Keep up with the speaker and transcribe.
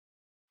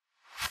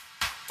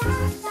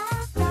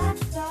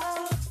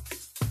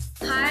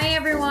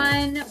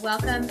everyone.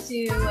 Welcome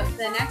to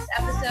the next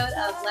episode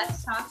of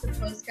Let's Talk the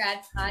Post-Grad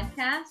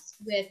podcast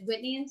with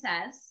Whitney and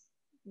Tess.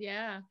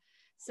 Yeah.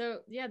 So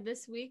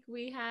this week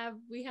we have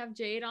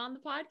Jade on the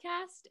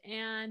podcast,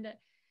 and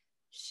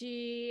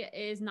she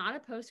is not a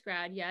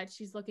post-grad yet.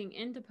 She's looking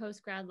into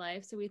post-grad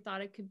life. So we thought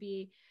it could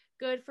be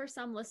good for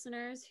some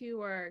listeners who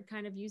are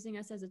kind of using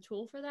us as a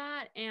tool for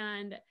that.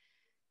 And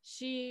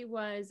she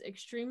was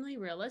extremely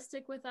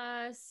realistic with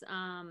us.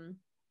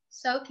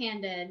 So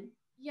candid.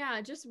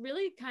 Yeah, just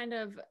really kind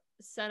of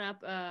set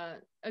up a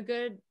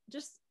good,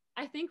 just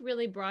I think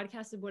really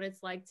broadcasted what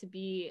it's like to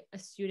be a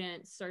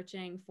student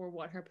searching for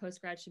what her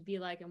postgrad should be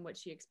like and what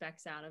she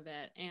expects out of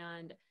it.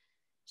 And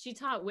she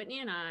taught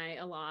Whitney and I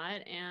a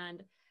lot,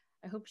 and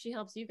I hope she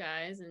helps you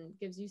guys and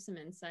gives you some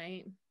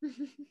insight.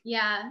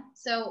 Yeah,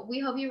 so we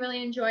hope you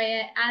really enjoy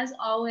it. As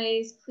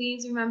always,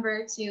 please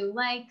remember to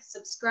like,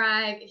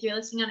 subscribe. If you're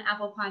listening on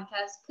Apple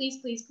Podcasts, please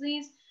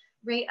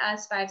rate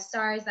us 5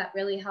 stars. That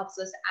really helps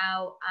us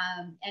out.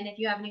 And if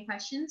you have any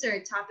questions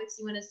or topics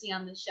you want to see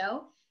on the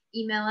show,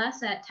 email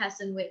us at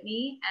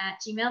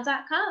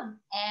tessandwhitney@gmail.com.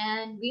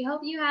 And we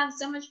hope you have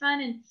so much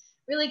fun and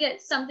really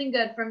get something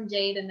good from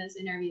Jade in this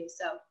interview.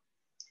 So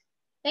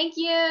thank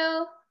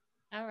you.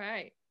 All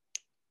right.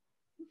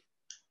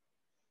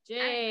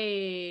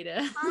 Jade.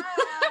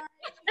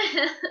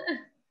 Hi.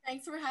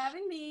 Thanks for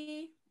having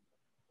me.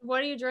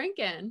 What are you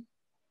drinking?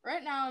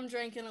 Right now I'm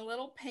drinking a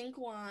little pink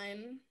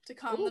wine to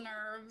calm the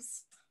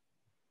nerves.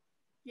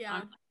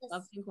 Yeah. I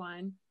love pink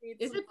wine.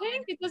 Is it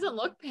pink? It doesn't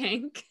look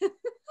pink.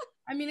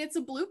 I mean, it's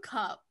a blue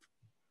cup.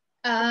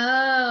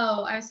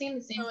 Oh, I was saying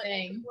the same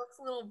thing. It looks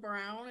a little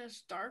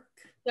brownish, dark.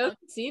 So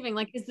deceiving.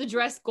 Like, is the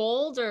dress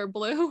gold or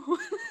blue?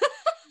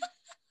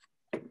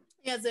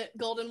 Yeah, is it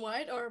gold and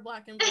white or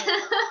black and blue?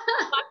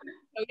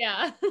 Oh,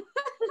 yeah.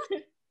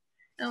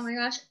 Oh my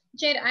gosh.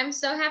 Jade, I'm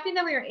so happy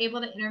that we were able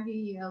to interview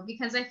you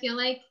because I feel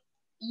like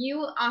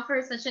you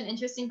offer such an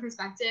interesting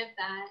perspective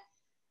that,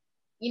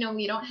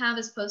 we don't have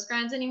as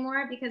postgrads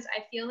anymore, because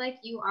I feel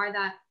like you are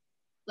that,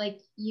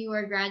 like, you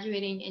are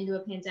graduating into a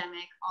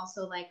pandemic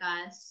also like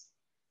us,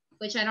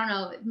 which I don't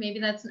know, maybe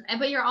that's,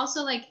 but you're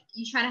also like,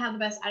 you try to have the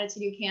best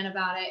attitude you can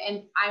about it.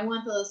 And I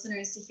want the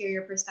listeners to hear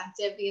your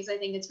perspective because I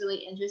think it's really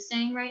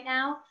interesting right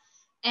now.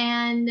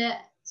 And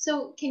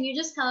so can you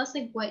just tell us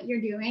like what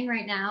you're doing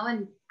right now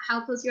and how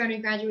close you are to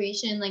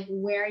graduation? Like,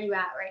 where are you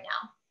at right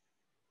now?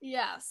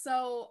 Yeah,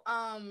 so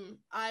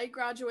I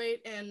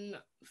graduate in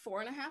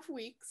 4.5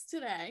 weeks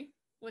today,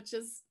 which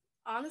is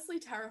honestly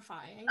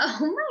terrifying.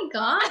 Oh my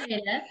God.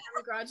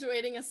 I'm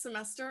graduating a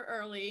semester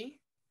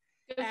early.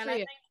 Good and for I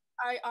you. think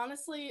I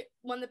honestly,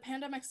 when the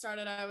pandemic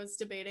started, I was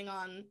debating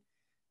on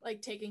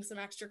like taking some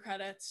extra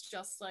credits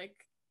just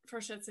like for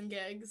shits and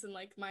gigs and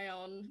like my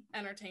own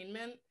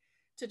entertainment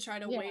to try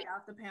to wait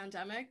out the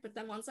pandemic. But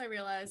then once I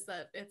realized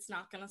that it's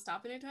not going to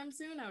stop anytime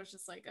soon, I was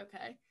just like,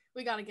 okay,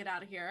 we got to get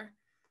out of here.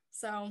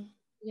 So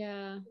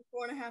yeah,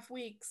 4.5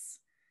 weeks,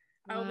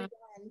 wow.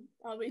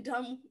 I'll be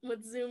done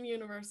with Zoom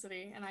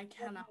University, and I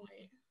cannot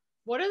wait.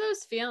 What are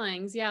those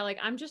feelings? Yeah, like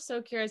I'm just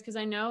so curious because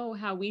I know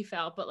how we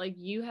felt, but like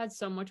you had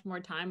so much more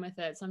time with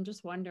it. So I'm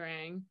just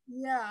wondering.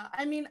 Yeah,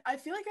 I mean, I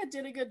feel like I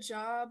did a good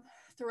job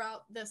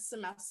throughout this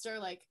semester,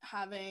 like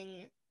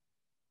having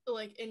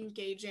like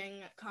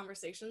engaging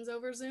conversations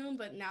over Zoom.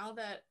 But now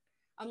that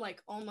I'm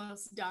like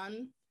almost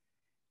done,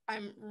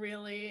 I'm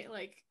really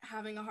like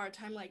having a hard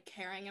time like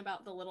caring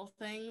about the little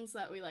things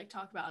that we like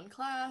talk about in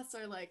class,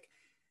 or like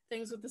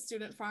things with the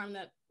student farm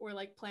that we're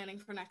like planning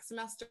for next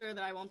semester that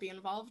I won't be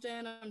involved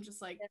in. I'm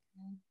just like,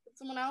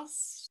 someone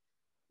else.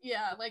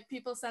 Yeah, like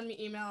people send me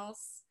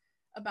emails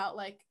about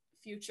like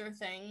future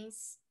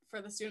things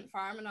for the student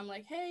farm, and I'm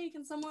like, hey,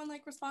 can someone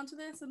like respond to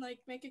this and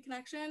like make a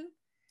connection?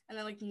 And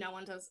then like no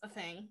one does a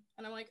thing,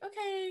 and I'm like,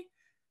 okay,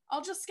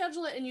 I'll just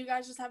schedule it and you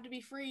guys just have to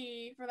be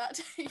free for that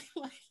day.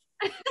 Like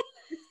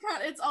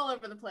it's all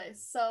over the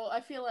place. So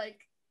I feel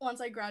like once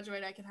I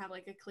graduate, I can have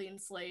like a clean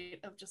slate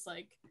of just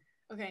like,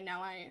 okay,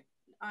 now I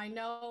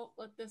know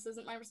that this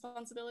isn't my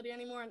responsibility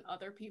anymore, and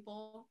other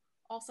people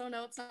also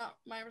know it's not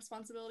my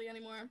responsibility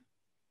anymore.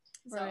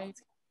 Right.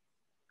 So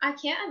I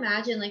can't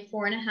imagine like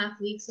 4.5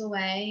 weeks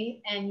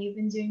away and you've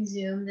been doing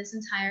Zoom this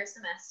entire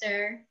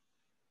semester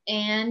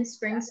and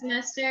spring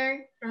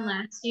semester from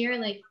last year.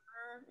 Like,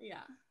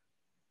 yeah,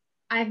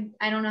 I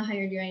don't know how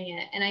you're doing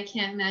it, and I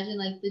can't imagine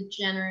like the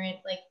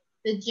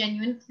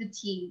genuine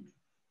fatigue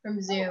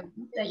from Zoom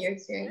that you're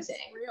experiencing.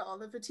 It's real.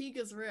 The fatigue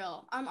is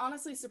real. I'm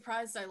honestly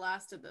surprised I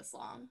lasted this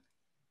long.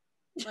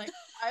 Like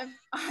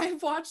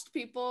I've watched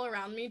people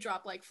around me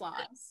drop like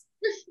flies.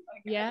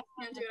 Like, yeah,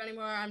 I can't do it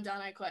anymore. I'm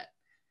done. I quit.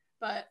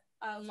 But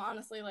I'm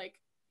honestly like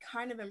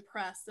kind of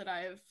impressed that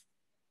I've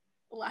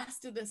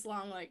lasted this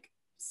long. Like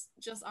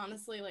just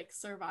honestly like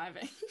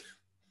surviving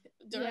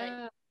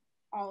during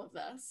all of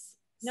this.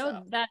 No,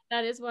 so. that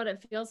is what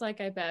it feels like,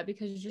 I bet,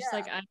 because you're just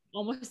like, I'm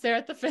almost there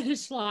at the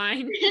finish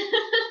line.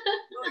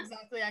 Oh,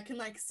 exactly. I can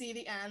like see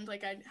the end.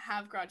 Like I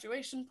have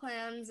graduation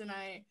plans, and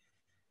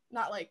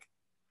not like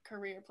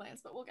career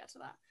plans, but we'll get to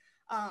that.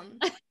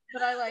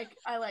 But I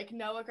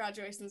know what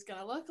graduation is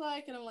gonna look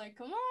like, and I'm like,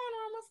 come on,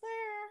 we're almost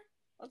there.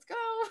 let's go.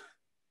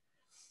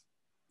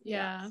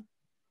 Yeah.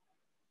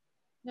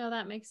 No,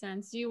 that makes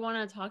sense. Do you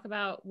want to talk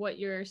about what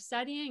you're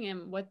studying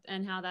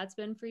and how that's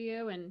been for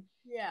you and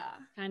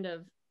kind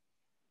of,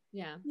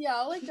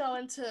 I'll like go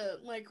into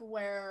like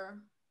where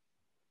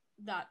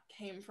that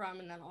came from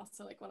and then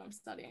also like what I'm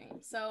studying.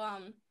 So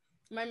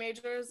my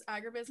major is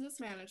agribusiness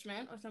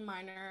management with a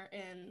minor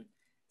in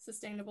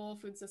sustainable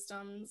food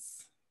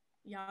systems,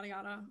 yada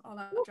yada, all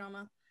that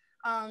drama.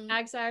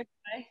 Ag Sci.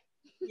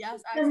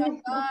 Yes, ag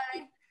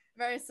sci,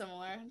 very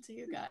similar to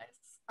you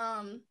guys.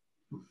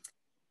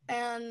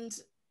 And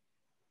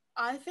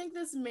I think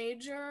this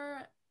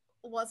major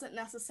wasn't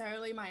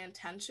necessarily my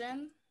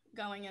intention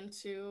going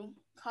into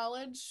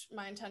college.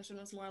 My intention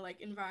was more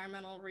like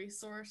environmental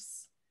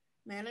resource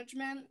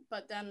management.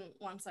 But then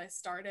once I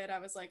started, I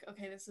was like,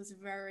 okay, this is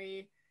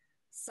very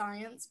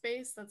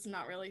science-based. That's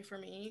not really for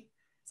me.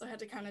 So I had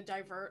to kind of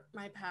divert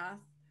my path.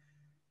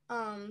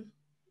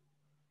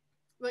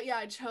 But yeah,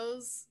 I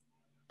chose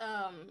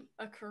a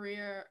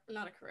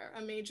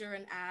major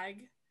in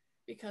ag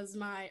because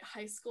my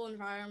high school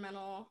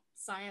environmental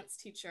science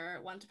teacher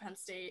went to Penn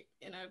State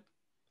in a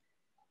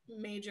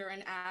major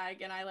in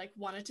ag, and I like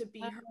wanted to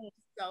be her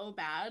so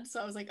bad.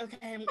 So I was like, okay,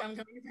 I'm going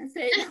to Penn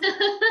State. I'm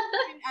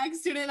an ag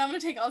student. I'm going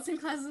to take all the same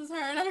classes as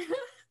her. And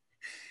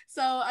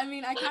so, I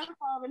mean, I kind of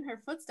followed in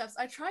her footsteps.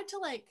 I tried to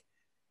like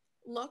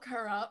look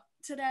her up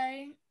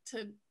today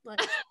to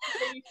like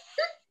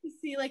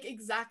see like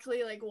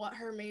exactly like what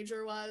her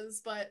major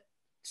was, but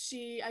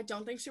I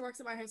don't think she works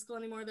at my high school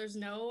anymore. There's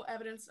no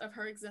evidence of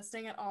her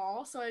existing at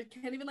all, so I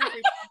can't even like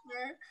reach out to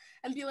her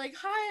and be like,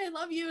 hi, I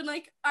love you, and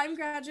like I'm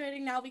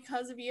graduating now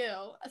because of you.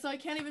 So I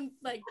can't even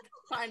like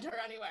find her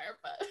anywhere.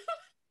 But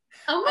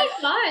oh my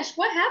gosh,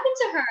 what happened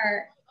to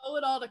her? I owe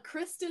it all to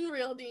Kristen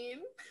Realdean.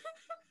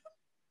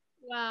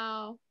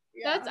 Wow.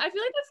 I feel like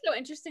that's so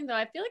interesting though.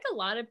 I feel like a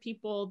lot of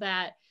people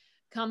that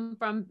come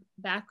from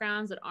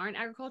backgrounds that aren't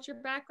agriculture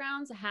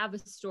backgrounds have a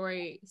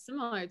story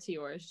similar to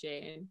yours,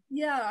 Jade.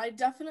 Yeah, I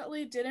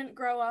definitely didn't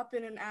grow up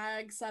in an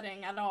ag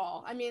setting at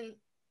all. I mean,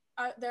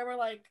 there were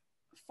like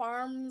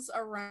farms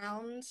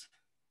around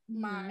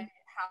my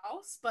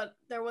house, but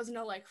there was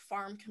no like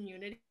farm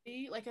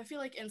community. Like I feel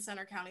like in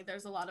Center County,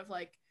 there's a lot of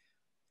like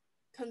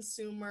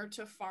consumer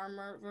to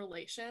farmer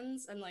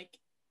relations, and like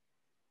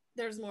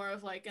there's more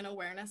of like an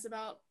awareness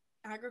about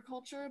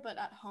agriculture. But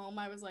at home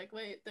I was like,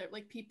 wait,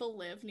 like people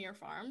live near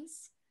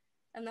farms.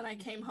 And then I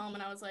came home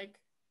and I was like,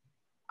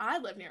 I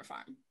live near a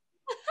farm.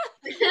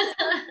 There's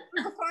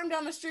a farm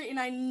down the street and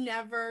I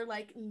never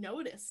like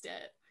noticed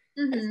it.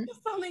 It's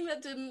just something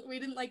that we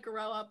didn't like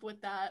grow up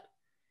with that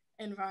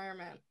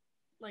environment,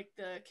 like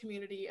the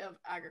community of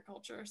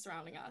agriculture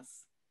surrounding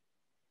us.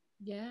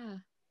 Yeah.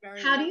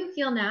 How do you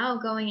feel now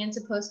going into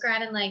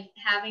post-grad and like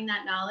having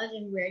that knowledge,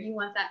 and where do you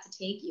want that to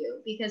take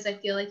you? Because I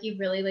feel like you've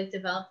really like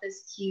developed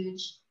this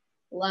huge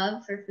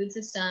love for food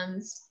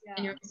systems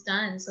and you're almost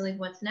done. So like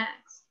what's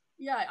next?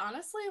 Yeah, I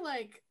honestly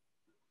like,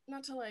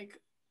 not to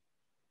like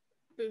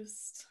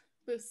boost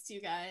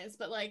you guys,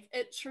 but like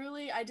it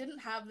truly, I didn't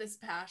have this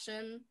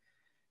passion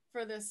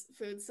for this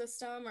food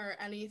system or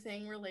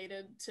anything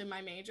related to my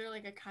major.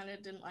 Like I kind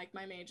of didn't like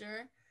my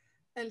major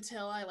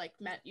until I like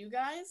met you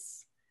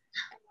guys.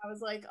 And I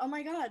was like, oh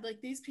my God,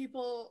 like these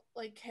people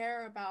like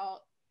care about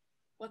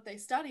what they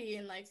study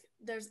and like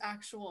there's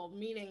actual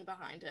meaning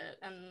behind it.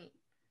 And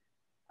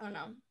I don't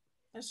know,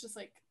 it's just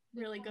like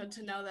really good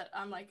to know that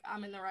I'm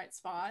in the right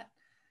spot.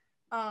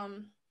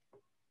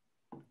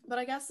 But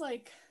I guess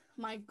like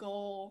my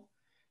goal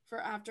for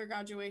after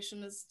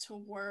graduation is to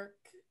work.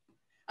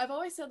 I've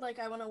always said like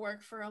I want to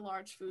work for a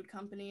large food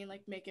company and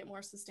like make it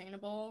more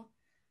sustainable.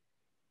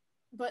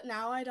 But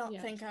now I don't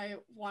think I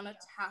want to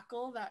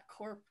tackle that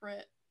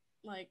corporate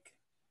like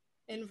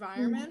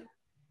environment.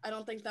 I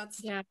don't think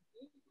that's I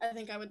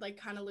think I would like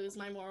kind of lose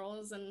my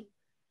morals, and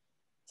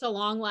it's a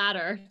long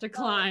ladder to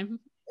climb.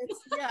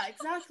 Yeah,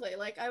 exactly.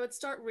 Like I would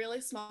start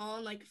really small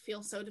and like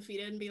feel so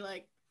defeated and be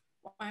like,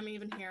 why am I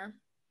even here?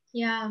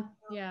 Yeah.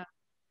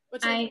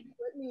 Which like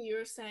Whitney, you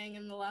were saying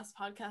in the last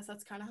podcast,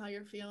 that's kind of how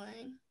you're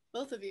feeling,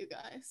 both of you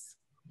guys.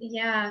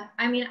 Yeah,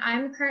 I mean, I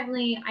work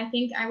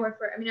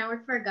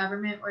for a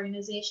government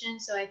organization,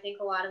 so I think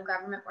a lot of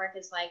government work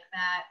is like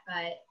that.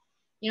 But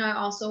you know, I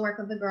also work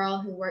with a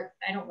girl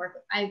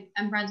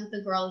I'm friends with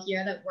a girl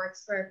here that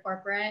works for a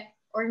corporate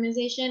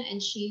organization,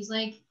 and she's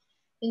like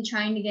been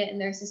trying to get in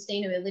their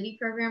sustainability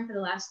program for the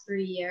last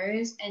 3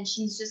 years, and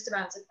she's just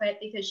about to quit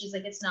because she's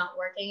like, it's not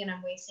working and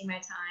I'm wasting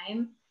my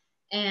time.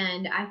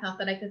 And I thought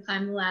that I could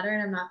climb the ladder,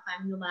 and I'm not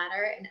climbing the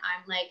ladder, and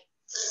I'm like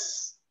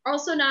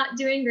also not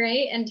doing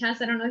great. And Tess,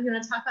 I don't know if you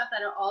want to talk about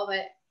that at all,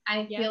 but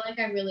I feel like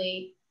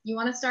you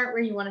want to start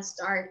where you want to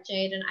start,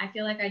 Jade. And I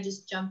feel like I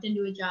just jumped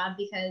into a job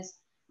because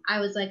I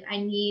was like, I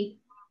need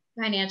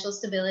financial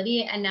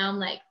stability. And now I'm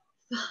like,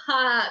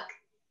 fuck.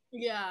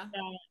 Yeah.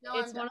 No,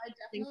 I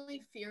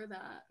definitely fear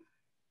that.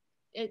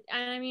 And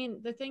I mean,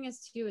 the thing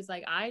is too, is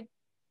like,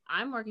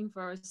 I'm working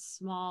for a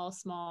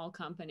small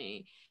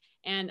company,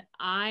 and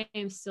I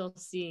am still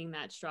seeing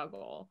that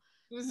struggle.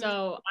 Mm-hmm.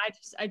 So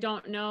I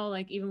don't know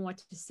like even what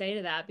to say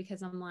to that,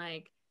 because I'm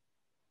like,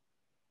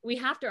 we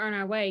have to earn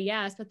our way,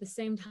 yes, but at the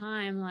same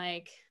time,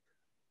 like,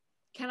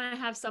 can I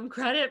have some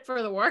credit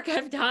for the work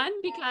I've done?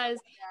 Because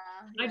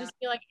I just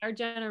feel like our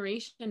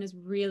generation is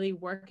really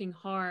working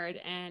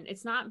hard, and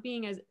it's not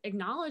being as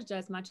acknowledged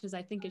as much as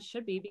I think it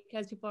should be,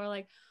 because people are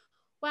like,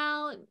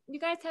 well, you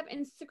guys have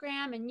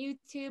Instagram and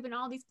YouTube and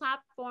all these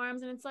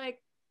platforms, and it's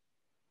like,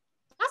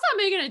 that's not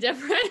making a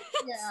difference.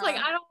 Like,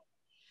 I don't,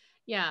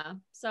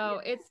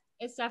 so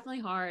it's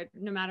definitely hard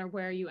no matter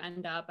where you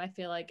end up. I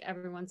feel like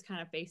everyone's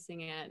kind of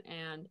facing it,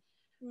 and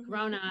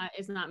Corona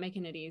is not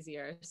making it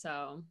easier.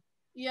 So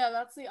yeah,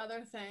 that's the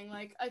other thing.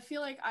 Like, I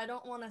feel like I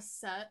don't want to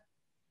set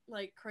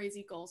like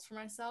crazy goals for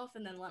myself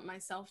and then let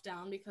myself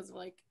down because of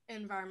like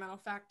environmental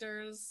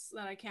factors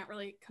that I can't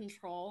really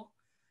control.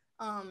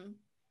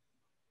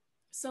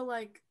 So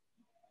like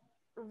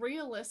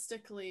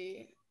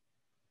realistically,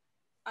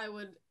 I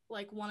would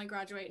like want to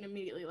graduate and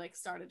immediately like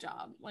start a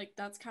job. Like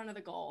that's kind of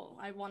the goal.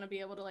 I want to be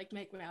able to like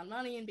make my own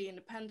money and be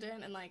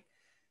independent and like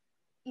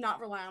not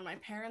rely on my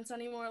parents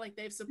anymore. Like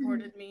they've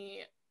supported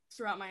me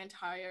throughout my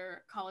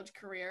entire college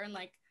career, and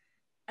like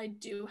I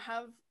do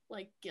have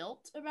like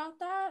guilt about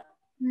that.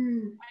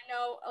 I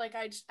know like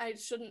I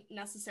shouldn't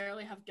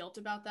necessarily have guilt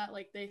about that.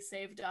 Like they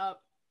saved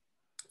up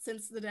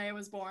since the day I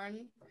was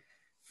born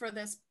for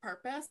this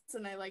purpose,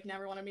 and they like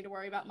never wanted me to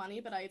worry about money,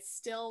 but I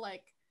still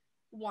like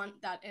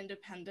want that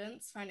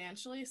independence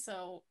financially.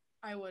 So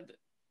I would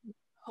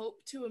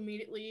hope to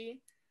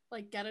immediately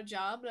like get a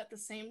job, but at the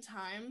same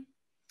time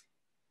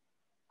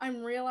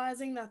I'm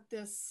realizing that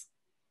this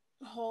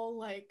whole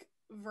like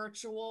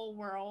virtual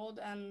world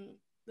and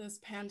this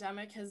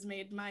pandemic has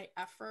made my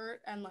effort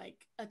and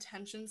like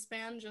attention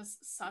span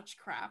just such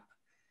crap.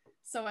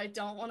 So I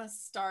don't want to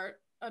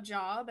start a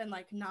job and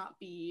like not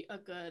be a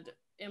good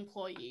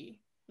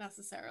employee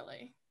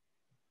necessarily.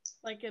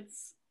 Like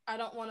I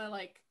don't want to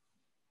like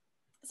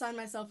sign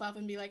myself up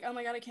and be like, oh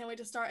my God, I can't wait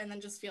to start, and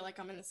then just feel like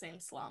I'm in the same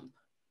slump.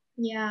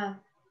 Yeah.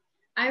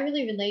 I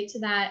really relate to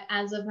that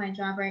as of my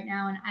job right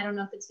now. And I don't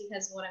know if it's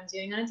because of what I'm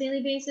doing on a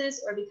daily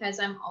basis or because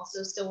I'm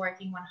also still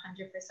working 100%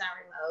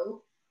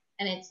 remote.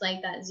 And it's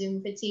like that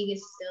Zoom fatigue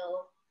is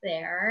still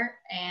there.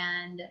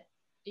 And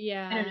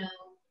I don't know.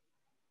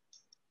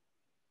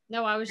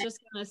 No, I was just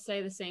going to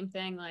say the same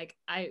thing. Like,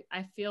 I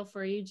feel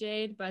for you,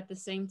 Jade, but at the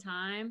same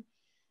time,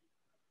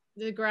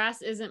 the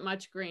grass isn't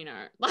much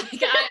greener. I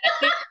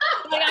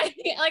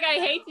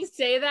hate to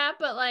say that,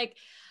 but like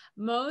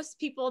most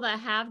people that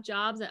have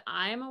jobs that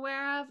I'm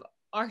aware of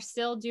are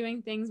still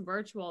doing things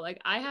virtual.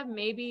 Like I have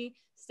maybe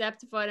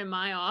stepped foot in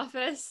my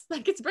office.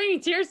 Like it's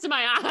bringing tears to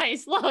my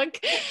eyes. Look,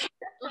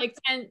 like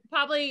 10,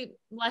 probably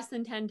less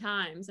than 10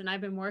 times. And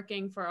I've been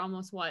working for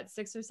almost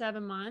 6 or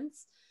 7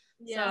 months.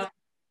 Yeah. So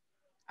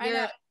I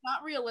know it's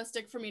not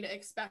realistic for me to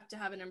expect to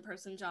have an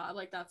in-person job.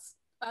 Like that's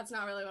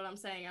not really what I'm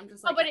saying. I'm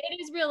just like, but it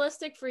is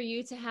realistic for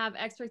you to have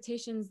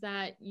expectations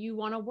that you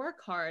want to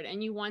work hard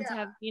and you want to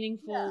have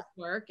meaningful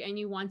work and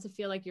you want to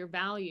feel like you're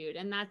valued.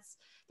 And that's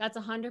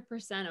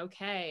 100%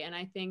 okay. And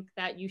I think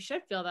that you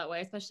should feel that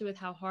way, especially with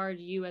how hard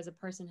you as a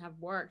person have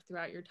worked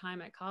throughout your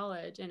time at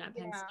college and at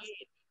Penn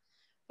State.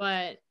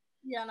 But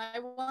yeah, and I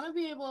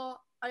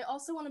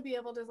also want to be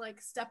able to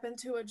like step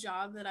into a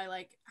job that I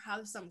like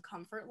have some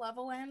comfort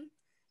level in.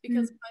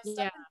 Because if I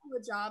step into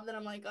a job that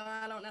I'm like, oh,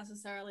 I don't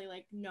necessarily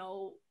like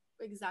know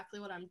exactly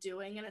what I'm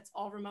doing and it's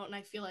all remote and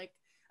I feel like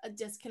a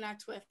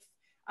disconnect with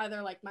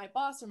either like my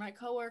boss or my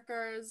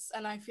coworkers,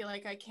 and I feel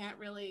like I can't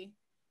really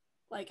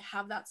like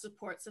have that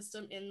support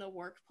system in the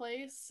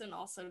workplace, and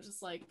also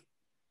just like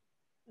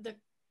the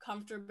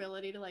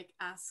comfortability to like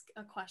ask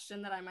a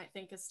question that I might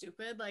think is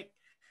stupid. Like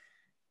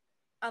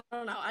I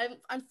don't know.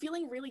 I'm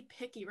feeling really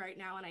picky right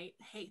now and I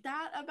hate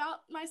that about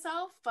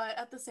myself, but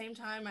at the same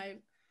time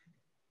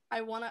I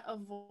want to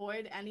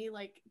avoid any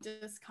like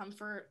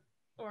discomfort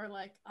or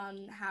like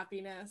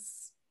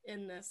unhappiness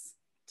in this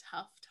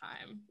tough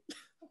time.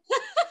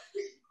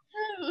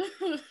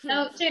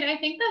 No, Jade, I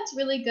think that's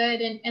really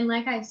good. And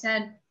like I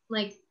said,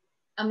 like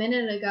a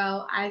minute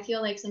ago, I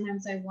feel like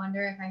sometimes I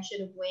wonder if I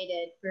should have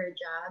waited for a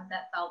job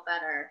that felt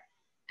better.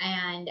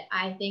 And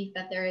I think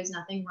that there is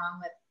nothing wrong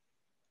with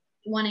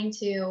wanting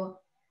to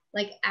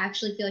like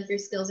actually feel like your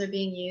skills are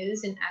being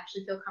used and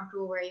actually feel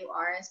comfortable where you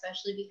are,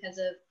 especially because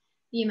of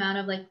the amount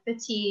of like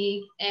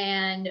fatigue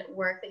and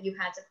work that you've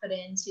had to put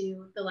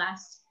into the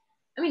last,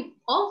 I mean,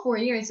 all 4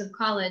 years of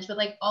college, but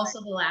like also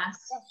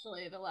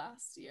especially the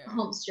last year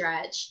home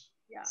stretch.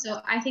 Yeah.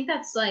 So I think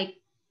that's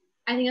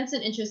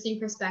an interesting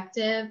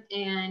perspective,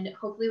 and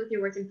hopefully with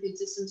your work in food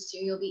systems too,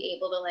 you'll be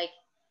able to like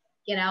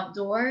get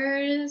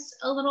outdoors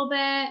a little bit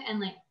and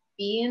like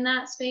be in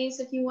that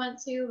space if you want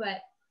to.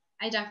 But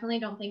I definitely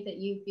don't think that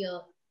you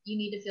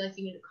need to feel like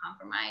you need to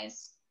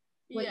compromise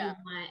what you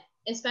want,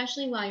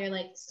 especially while you're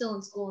like still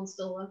in school and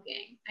still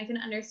looking. I can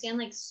understand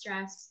like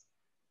stress.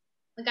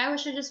 Like I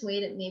wish I just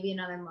waited maybe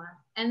another month.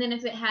 And then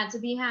if it had to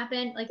be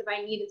happen, like if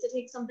I needed to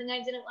take something I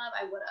didn't love,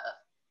 I would have.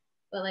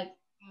 But like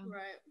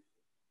right.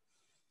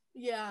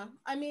 Yeah.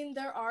 I mean,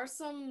 there are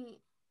some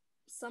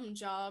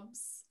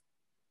jobs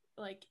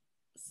like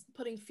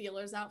putting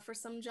feelers out for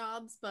some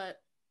jobs,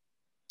 but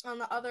on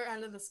the other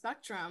end of the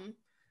spectrum,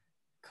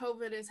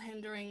 COVID is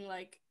hindering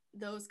like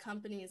those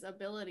companies'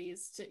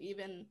 abilities to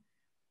even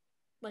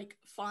like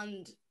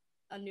fund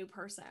a new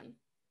person.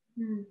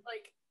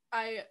 Like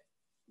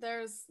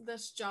there's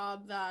this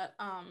job that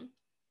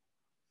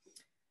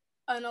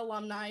an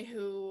alumni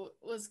who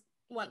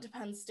went to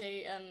Penn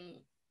State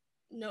and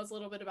knows a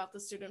little bit about the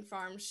student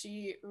farm,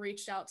 she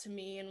reached out to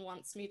me and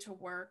wants me to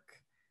work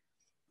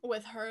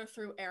with her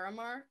through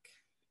Aramark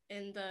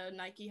in the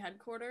Nike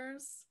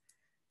headquarters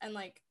and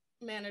like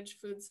manage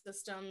food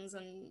systems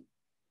and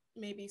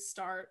maybe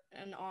start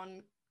an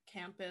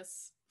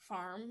on-campus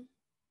farm,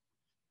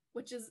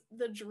 which is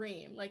the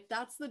dream. Like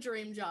that's the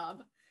dream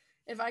job.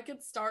 If I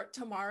could start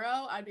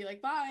tomorrow, I'd be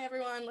like, bye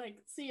everyone, like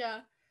see ya.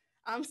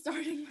 I'm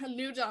starting a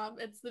new job.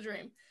 It's the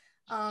dream.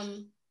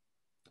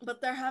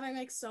 But they're having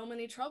like so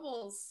many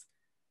troubles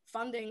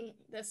funding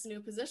this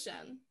new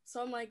position.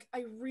 So I'm like,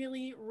 I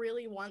really,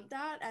 really want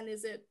that. And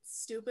is it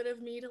stupid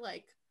of me to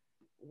like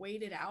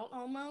wait it out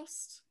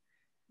almost?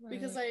 Right.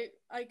 Because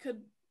I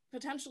could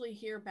potentially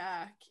hear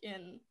back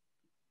in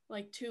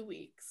like 2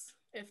 weeks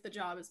if the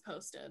job is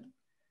posted.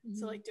 Mm-hmm.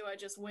 So like, do I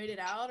just wait it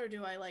out or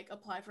do I like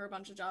apply for a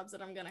bunch of jobs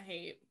that I'm gonna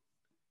hate?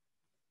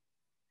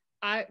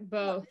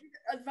 Both.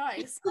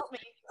 Advice, help me.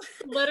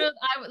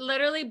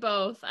 literally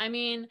both. I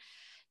mean,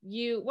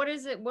 what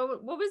is it?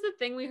 What was the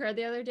thing we heard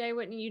the other day,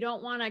 Whitney? You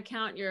don't want to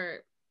count your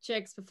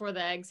chicks before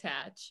the eggs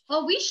hatch.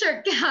 Well, we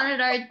sure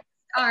counted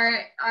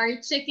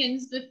our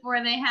chickens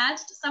before they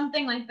hatched,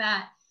 something like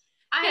that.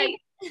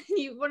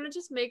 You want to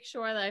just make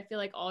sure that I feel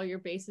like all your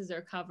bases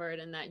are covered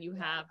and that you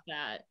have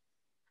that.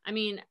 I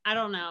mean, I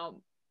don't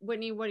know.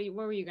 Whitney, what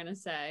were you going to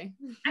say?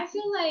 I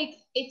feel like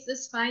it's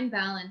this fine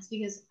balance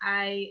because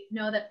I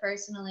know that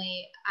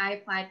personally I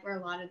applied for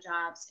a lot of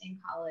jobs in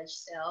college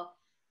still,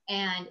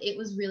 and it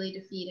was really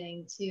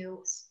defeating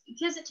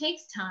because it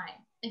takes time.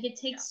 Like it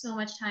takes so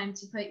much time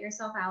to put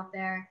yourself out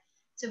there,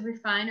 to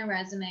refine a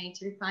resume,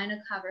 to refine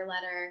a cover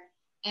letter,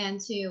 and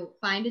to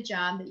find a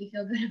job that you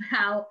feel good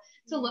about,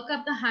 to look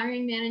up the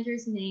hiring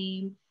manager's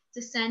name,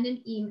 to send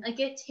an email. Like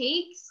it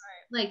takes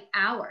like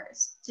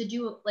hours to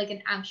do like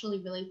an actually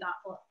really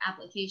thoughtful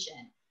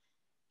application.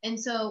 And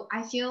so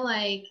I feel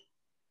like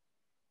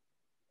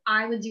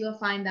I would do a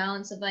fine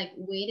balance of like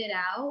wait it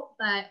out,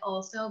 but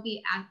also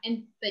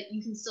but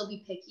you can still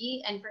be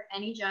picky. And for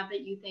any job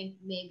that you think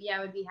maybe I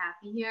would be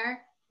happy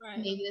here,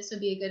 maybe this would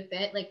be a good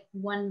fit, like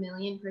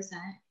 1,000,000%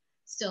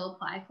 still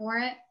apply for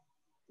it.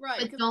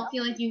 Right. But don't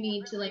feel like you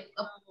need to like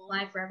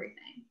apply for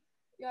everything.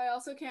 Yeah, I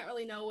also can't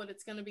really know what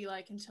it's going to be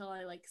like until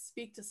I like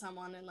speak to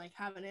someone and like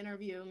have an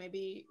interview,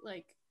 maybe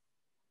like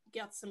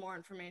get some more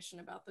information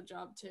about the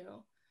job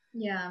too.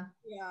 Yeah.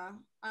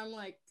 I'm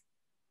like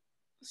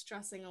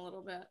stressing a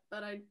little bit,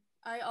 but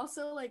I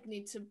also like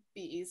need to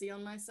be easy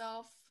on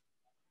myself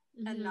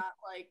and not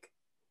like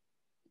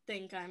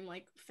think I'm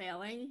like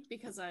failing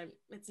because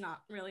it's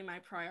not really my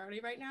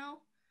priority right now.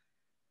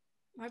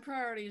 My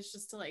priority is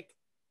just to like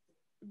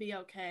be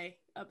okay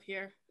up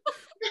here.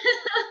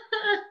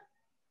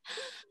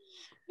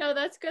 No,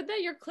 that's good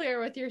that you're clear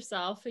with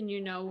yourself and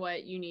you know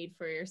what you need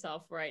for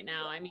yourself right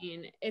now. I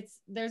mean,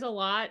 there's a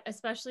lot,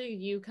 especially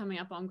you coming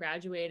up on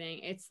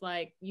graduating. It's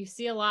like you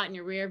see a lot in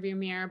your rearview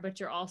mirror,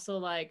 but you're also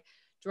like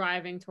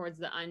driving towards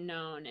the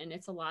unknown, and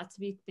it's a lot to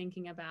be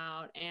thinking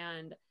about.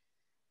 And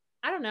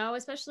I don't know,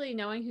 especially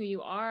knowing who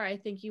you are, I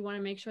think you want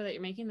to make sure that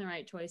you're making the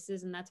right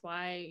choices, and that's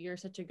why you're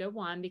such a good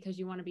one, because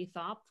you want to be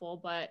thoughtful,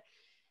 but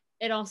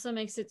it also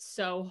makes it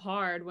so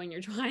hard when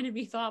you're trying to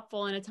be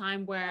thoughtful in a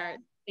time where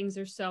things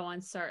are so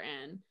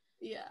uncertain.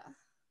 Yeah.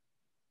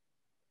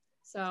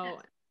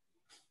 So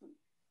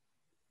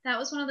that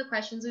was one of the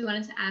questions we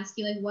wanted to ask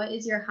you. Like, what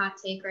is your hot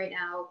take right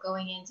now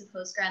going into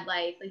post-grad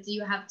life? Like, do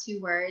you have 2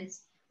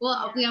 words?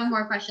 Well, we have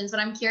more questions, but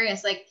I'm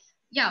curious, like,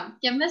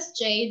 give Miss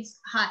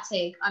Jade's hot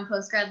take on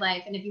post-grad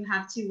life. And if you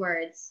have 2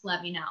 words,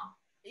 let me know.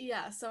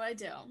 Yeah, so I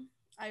do.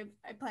 I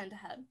planned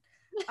ahead.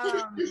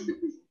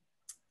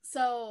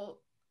 So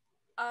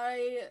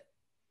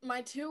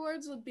my 2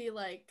 words would be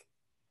like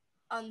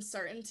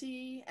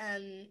uncertainty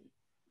and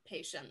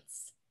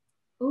patience.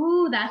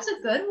 Ooh, that's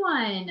a good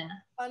one.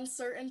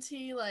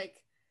 Uncertainty,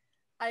 like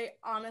I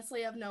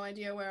honestly have no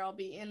idea where I'll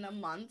be in a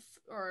month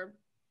or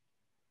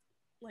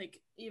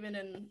like even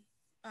in,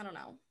 I don't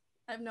know.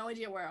 I have no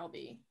idea where I'll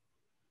be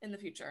in the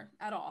future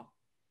at all.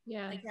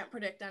 Yeah. I can't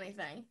predict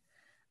anything.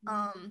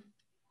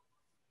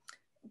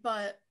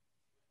 But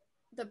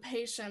the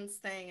patience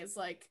thing is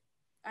like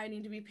I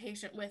need to be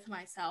patient with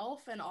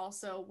myself and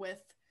also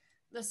with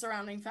the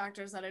surrounding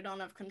factors that I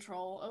don't have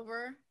control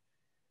over,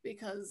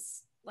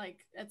 because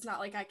like it's not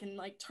like I can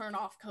like turn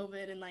off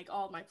COVID and like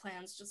all of my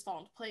plans just fall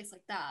into place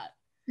like that.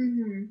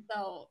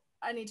 So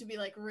I need to be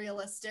like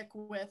realistic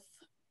with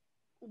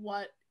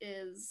what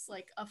is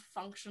like a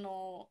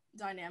functional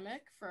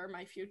dynamic for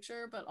my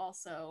future, but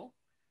also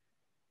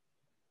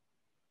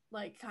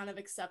like kind of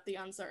accept the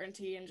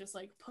uncertainty and just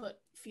like put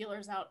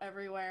feelers out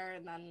everywhere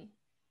and then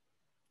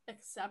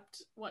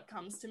accept what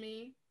comes to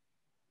me.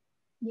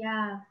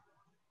 Yeah.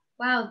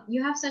 Wow,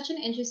 you have such an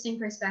interesting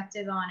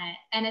perspective on it,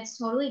 and it's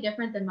totally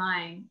different than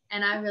mine,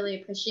 and I really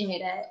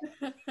appreciate it.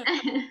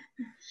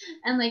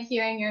 And like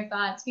hearing your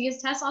thoughts, because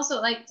Tess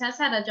also, like, Tess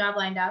had a job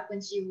lined up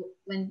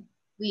when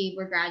we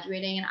were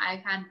graduating, and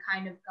I had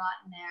kind of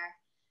gotten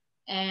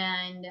there,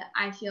 and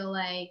I feel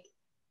like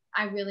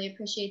I really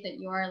appreciate that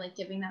you're like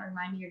giving that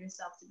reminder to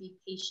yourself to be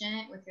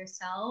patient with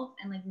yourself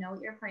and like know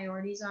what your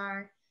priorities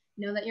are,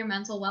 know that your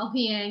mental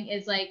well-being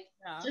is like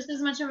just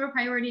as much of a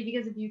priority,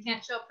 because if you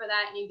can't show up for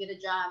that and you get a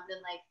job, then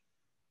like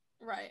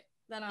right,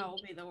 then I will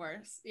be the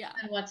worst. Yeah.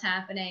 And what's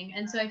happening.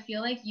 And so I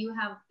feel like you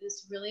have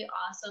this really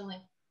awesome,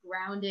 like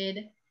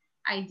grounded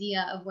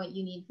idea of what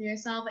you need for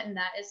yourself. And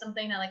that is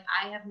something that like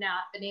I have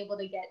not been able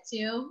to get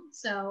to.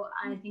 So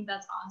I think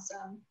that's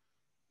awesome.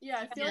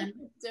 Yeah, I feel like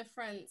the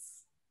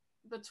difference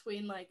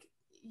between like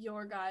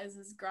your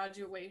guys'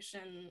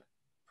 graduation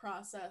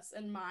process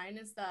and mine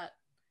is that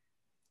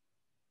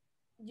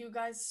you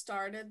guys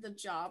started the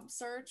job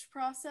search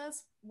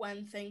process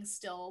when things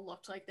still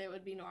looked like they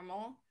would be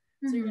normal.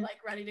 So you were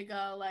like ready to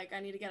go, like, I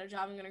need to get a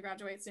job, I'm gonna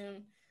graduate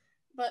soon.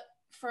 But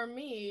for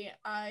me,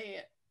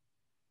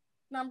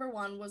 number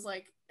one was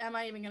like, am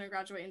I even gonna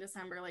graduate in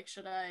December? Like,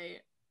 should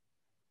I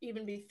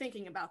even be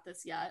thinking about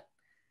this yet?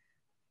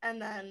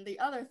 And then the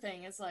other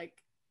thing is like,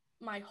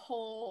 my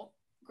whole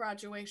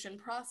graduation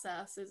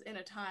process is in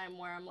a time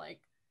where I'm like,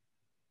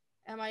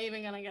 am I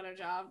even gonna get a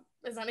job?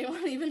 Is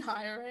anyone even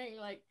hiring?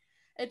 Like,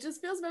 it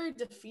just feels very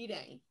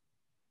defeating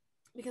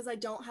because I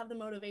don't have the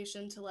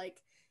motivation to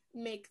like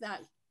make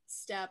that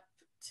step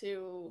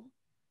to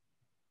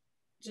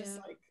just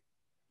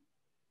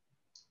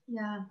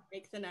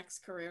make the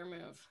next career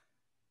move.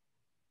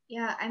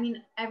 Yeah, I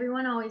mean,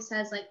 everyone always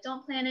says like,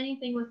 don't plan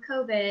anything with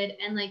COVID,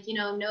 and like, you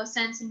know, no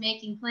sense in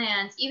making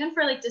plans, even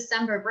for like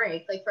December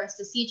break, like for us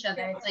to see each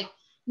other. It's like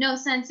no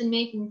sense in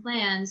making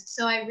plans.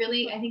 So I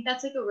think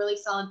that's like a really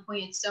solid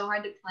point. It's so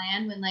hard to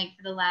plan when like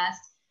for the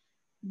last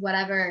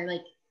whatever,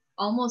 like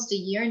almost a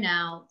year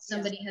now,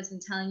 somebody has been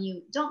telling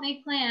you don't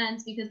make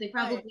plans because they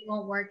probably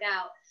won't work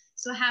out.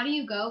 So how do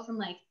you go from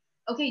like,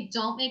 okay,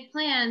 don't make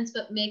plans,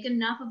 but make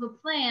enough of a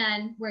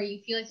plan where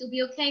you feel like you'll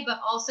be okay, but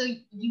also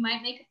you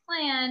might make a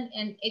plan,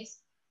 and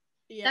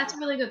that's a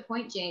really good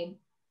point, Jade.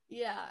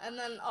 Yeah, and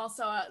then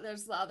also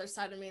there's the other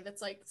side of me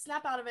that's like,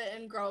 snap out of it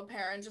and grow a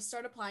pair and just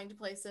start applying to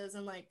places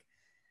and like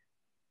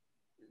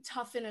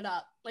toughen it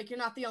up. Like, you're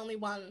not the only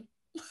one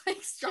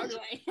like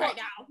struggling right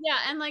now. Yeah,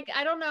 and like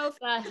I don't know if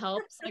that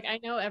helps. Like, I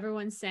know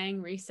everyone's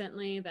saying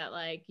recently that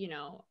like, you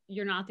know,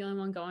 you're not the only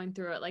one going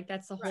through it. Like,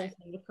 that's the whole thing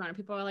with Corona.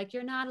 People are like,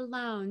 you're not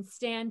alone,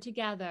 stand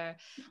together.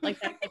 Like,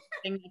 that's the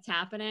thing that's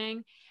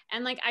happening.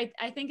 And like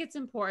I think it's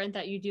important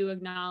that you do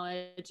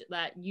acknowledge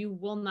that you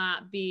will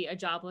not be a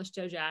jobless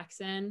Joe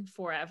Jackson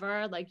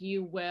forever. Like,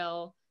 you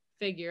will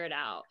figure it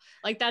out.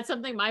 Like, that's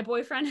something my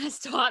boyfriend has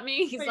taught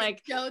me. He's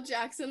like, Joe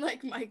Jackson,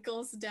 like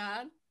Michael's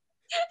dad.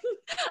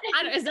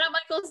 Is that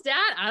Michael's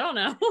dad? I don't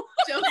know.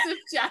 Joseph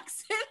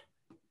Jackson.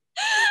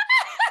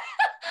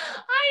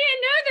 I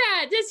didn't know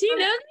that. Does he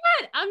know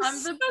that?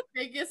 I'm the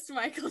biggest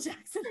Michael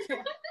Jackson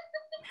fan.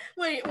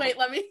 Wait,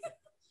 let me.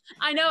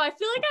 I know. I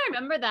feel like I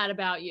remember that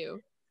about you.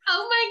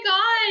 Oh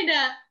my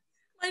God.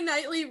 My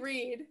nightly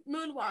read,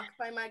 Moonwalk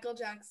by Michael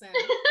Jackson.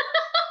 I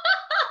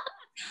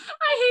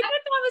hate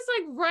that was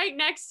like right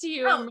next to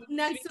you. Oh,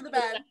 next to the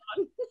bed.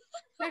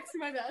 Next to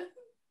my bed.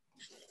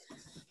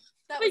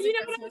 But you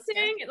know what I'm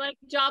saying? Like,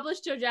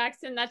 jobless Joe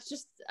Jackson, that's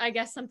just, I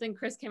guess, something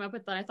Chris came up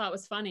with that I thought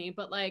was funny,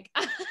 but like,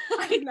 I've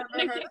never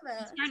heard of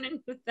it. Turn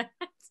into that.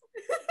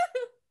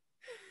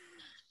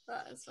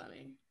 That is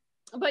funny.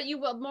 But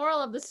moral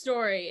of the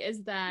story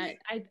is that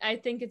I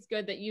think it's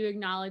good that you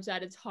acknowledge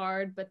that it's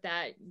hard, but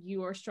that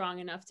you are strong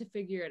enough to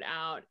figure it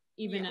out,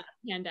 even in a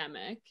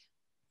pandemic.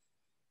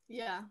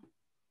 Yeah.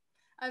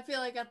 I feel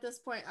like at this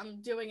point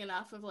I'm doing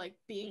enough of like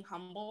being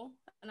humble,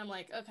 and I'm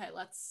like, okay,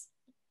 let's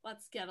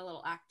get a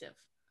little active.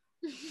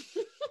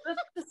 But at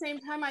the same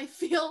time, I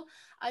feel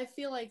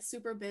like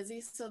super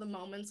busy. So the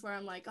moments where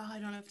I'm like, oh, I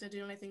don't have to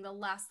do anything, the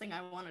last thing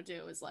I want to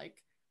do is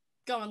like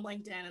go on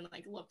LinkedIn and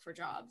like look for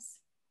jobs.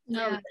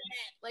 No,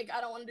 like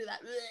I don't want to do that.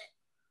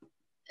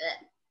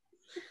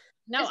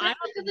 No, I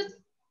don't.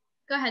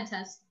 Go ahead,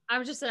 Tess. I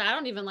was just saying, I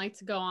don't even like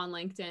to go on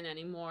LinkedIn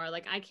anymore.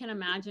 Like, I can't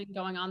imagine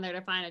going on there to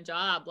find a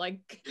job.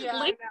 Like,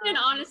 LinkedIn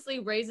honestly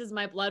raises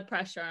my blood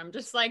pressure. I'm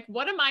just like,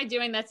 what am I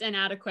doing that's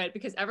inadequate?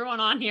 Because everyone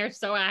on here is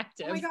so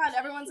active. Oh my God,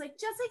 everyone's like,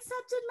 just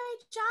accepted my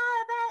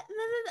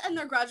job and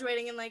they're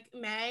graduating in like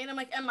May. And I'm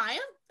like, am I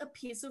a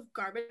piece of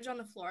garbage on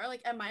the floor?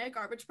 Like, am I a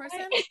garbage person?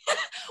 Well,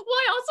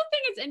 I also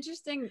think it's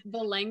interesting the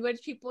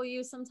language people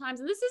use sometimes.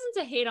 And this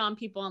isn't to hate on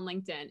people on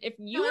LinkedIn. If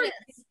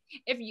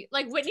you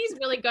like, Whitney's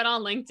really good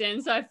on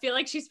LinkedIn, so I feel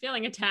like she's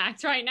feeling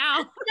attacked right now.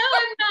 No,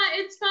 I'm not.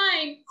 It's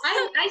fine.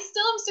 I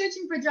still am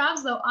searching for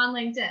jobs though on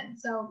LinkedIn.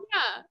 So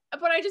yeah,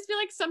 but I just feel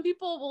like some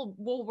people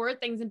will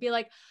word things and be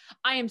like,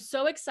 I am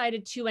so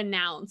excited to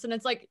announce. And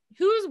it's like,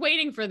 who's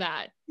waiting for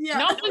that?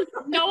 Yeah.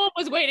 No one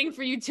was waiting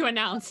for you to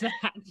announce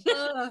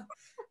that.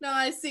 No,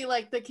 I see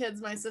like the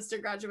kids my sister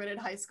graduated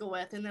high school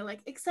with, and they're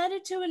like,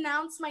 excited to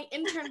announce my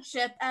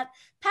internship at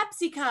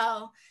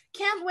PepsiCo.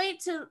 Can't wait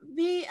to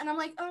be. And I'm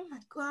like, oh my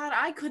God,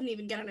 I couldn't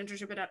even get an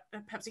internship at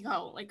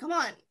PepsiCo. Like, come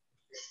on.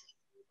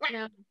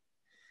 No.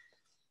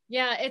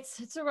 Yeah,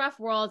 it's a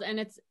rough world, and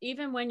it's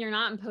even when you're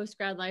not in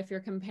post-grad life, you're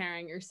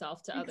comparing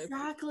yourself to other people.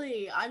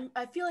 Exactly.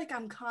 I feel like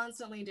I'm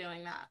constantly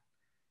doing that.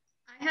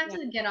 I have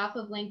to get off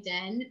of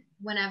LinkedIn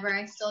whenever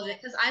I still did,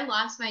 because I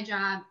lost my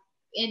job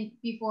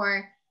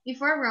before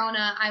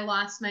Rona. I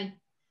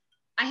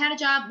had a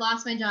job,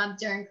 lost my job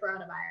during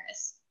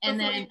coronavirus, and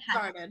before then you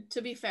started.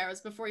 To be fair, it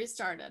was before you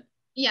started.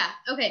 Yeah.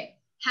 Okay.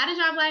 Had a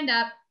job lined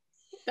up.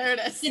 There it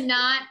is. Did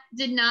not.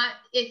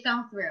 It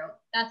fell through.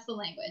 That's the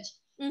language.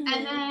 Mm-hmm.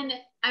 And then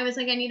I was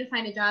like, I need to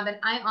find a job, and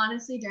I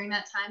honestly during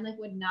that time like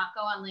would not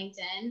go on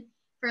LinkedIn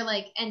for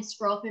like and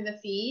scroll through the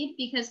feed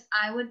because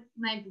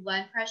my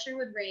blood pressure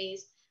would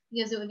raise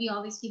because it would be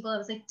all these people. I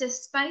was like,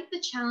 despite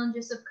the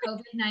challenges of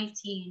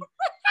COVID-19,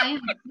 I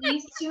am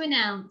pleased to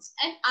announce,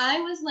 and I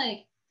was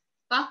like,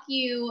 fuck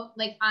you,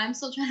 like I'm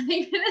still trying to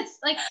make this.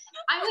 Like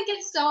I would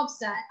get so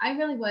upset. I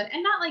really would.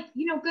 And not like,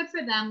 good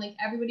for them. Like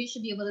everybody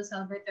should be able to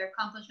celebrate their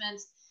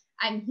accomplishments.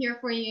 I'm here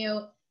for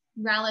you.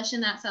 Relish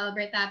in that,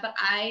 celebrate that. But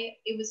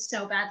it was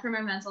so bad for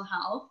my mental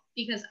health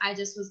because I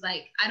just was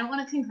like, I don't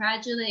want to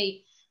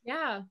congratulate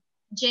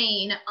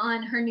Jane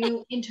on her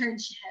new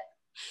internship.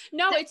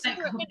 No, it's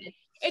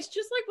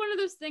just like one of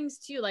those things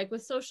too, like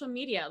with social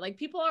media, like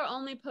people are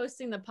only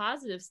posting the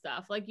positive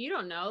stuff. Like, you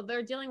don't know,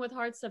 they're dealing with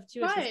hard stuff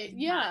too. Right.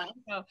 Yeah.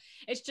 So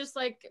it's just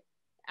like,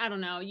 I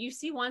don't know, you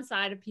see one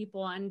side of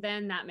people and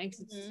then that makes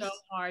it so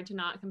hard to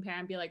not compare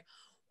and be like,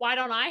 why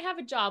don't I have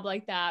a job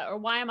like that? Or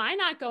why am I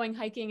not going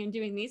hiking and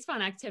doing these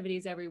fun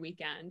activities every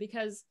weekend?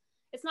 Because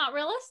it's not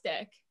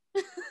realistic.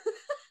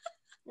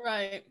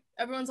 Right.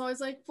 Everyone's always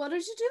like, what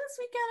did you do this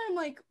weekend? I'm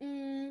like,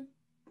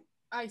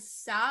 I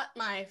sat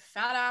my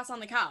fat ass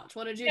on the couch.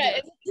 What did you do?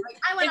 Like,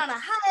 I went on a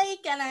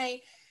hike and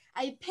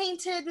I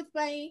painted with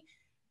my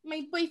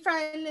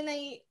boyfriend and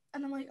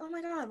I'm like, oh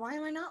my God, why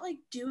am I not like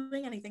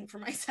doing anything for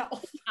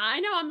myself? I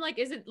know. I'm like,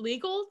 is it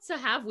legal to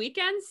have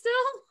weekends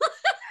still?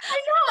 I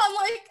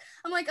know.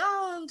 I'm like,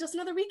 oh, just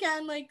another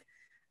weekend, like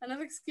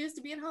another excuse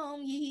to be at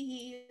home.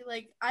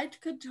 Like I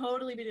could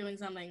totally be doing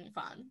something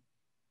fun,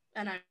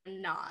 and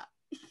I'm not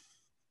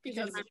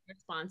because I'm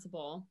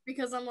responsible.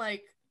 Because I'm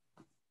like,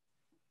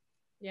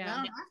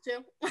 yeah, I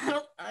don't have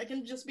to. I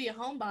can just be a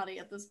homebody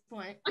at this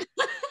point.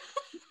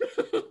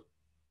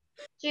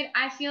 Jade,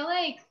 I feel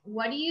like,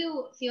 what do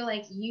you feel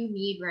like you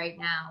need right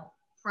now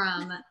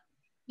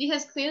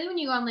because clearly when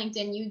you go on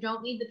LinkedIn, you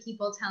don't need the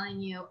people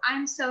telling you,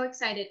 I'm so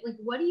excited. Like,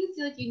 what do you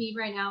feel like you need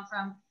right now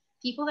from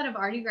people that have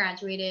already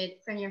graduated,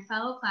 from your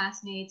fellow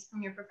classmates,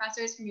 from your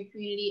professors, from your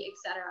community,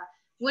 etc.?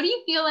 What do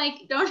you feel like,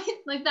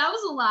 like that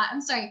was a lot.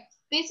 I'm sorry.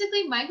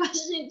 Basically, my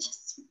question,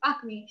 just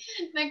fuck me.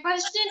 My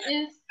question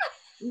is,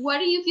 what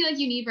do you feel like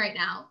you need right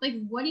now? Like,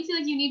 what do you feel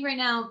like you need right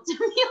now to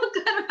feel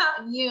good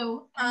about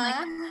you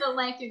and the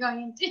life you're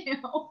going into?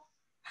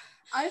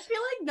 I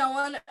feel like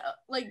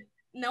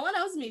no one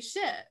owes me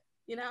shit,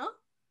 you know?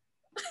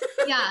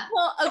 Yeah.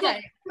 Well,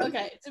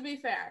 okay. To be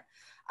fair,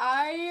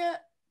 I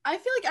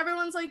feel like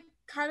everyone's like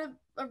kind of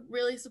a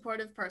really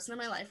supportive person in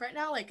my life right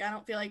now. Like, I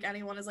don't feel like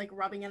anyone is like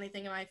rubbing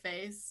anything in my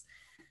face.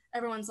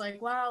 Everyone's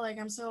like, wow, like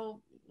I'm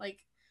so like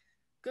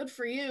good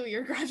for you,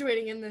 you're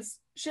graduating in this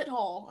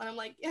shithole. And I'm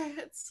like, yeah,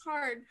 it's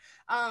hard.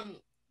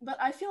 But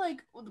I feel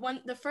like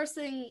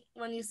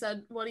when you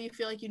said, what do you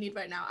feel like you need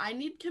right now? I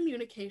need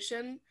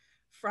communication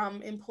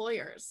from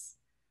employers.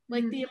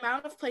 Like the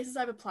amount of places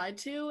I've applied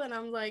to, and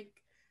I'm like,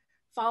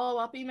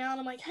 follow-up email, and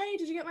I'm like, hey,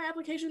 did you get my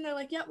application? They're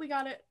like, yep, we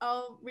got it.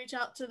 I'll reach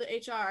out to the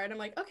HR. And I'm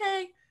like,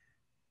 okay,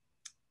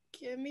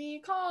 give me a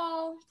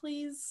call,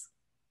 please.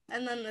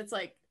 And then it's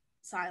like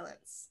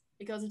silence.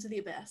 It goes into the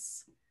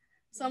abyss.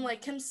 So I'm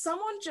like, can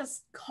someone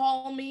just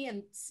call me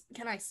and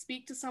can I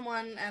speak to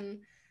someone and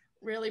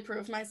really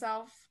prove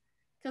myself?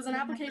 Because an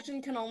application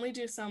can only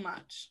do so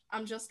much.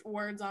 I'm just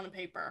words on a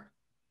paper.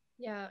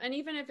 Yeah, and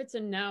even if it's a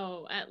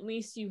no, at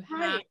least you have.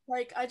 Right.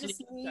 Like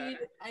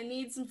I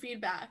need some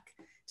feedback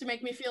to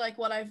make me feel like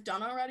what I've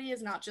done already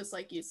is not just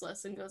like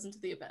useless and goes into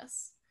the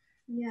abyss.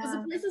 Yeah. Because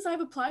the places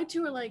I've applied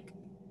to are like,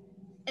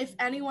 if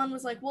anyone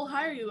was like, we'll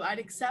hire you, I'd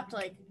accept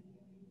like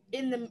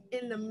in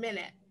the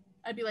minute.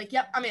 I'd be like,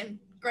 yep, I'm in.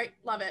 Great,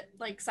 love it.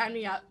 Like, sign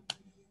me up.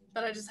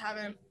 But I just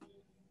haven't.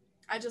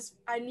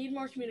 I need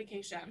more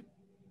communication.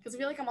 Because I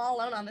feel like I'm all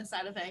alone on this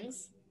side of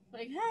things.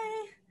 Like,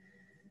 hey.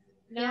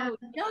 No.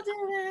 Y'all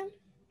doing?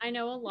 I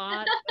know a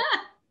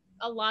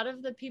lot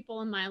of the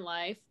people in my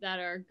life that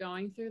are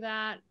going through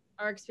that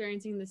are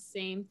experiencing the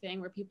same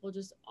thing where people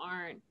just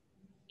aren't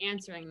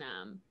answering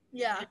them.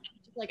 Yeah.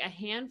 Like a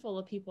handful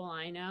of people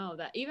I know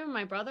that even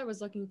my brother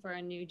was looking for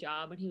a new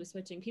job when he was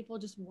switching. People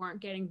just weren't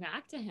getting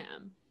back to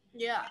him.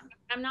 Yeah.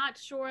 I'm not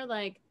sure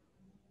like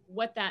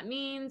what that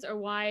means or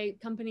why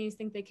companies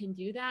think they can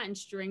do that and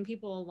string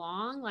people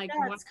along. Like,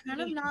 yeah, it's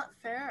kind of not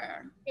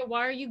fair.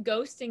 Why are you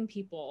ghosting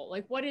people?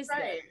 Like, what is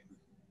right. This?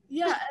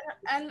 Yeah,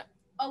 and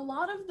a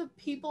lot of the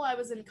people I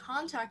was in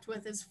contact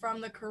with is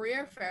from the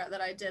career fair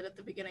that I did at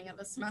the beginning of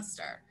the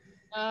semester.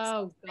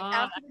 Oh Like God,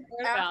 I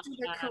heard about after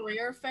the that.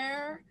 career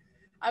fair,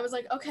 I was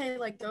like, okay,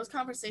 like those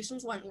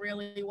conversations went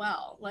really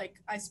well. Like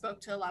I spoke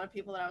to a lot of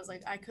people that I was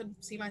like, I could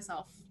see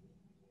myself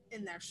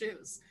in their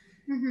shoes.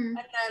 Mm-hmm.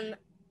 And then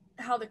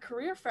how the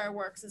career fair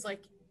works is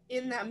like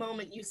in that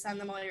moment you send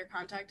them all your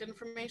contact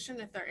information.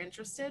 If they're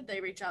interested,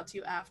 they reach out to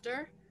you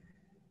after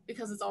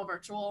because it's all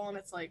virtual and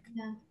it's like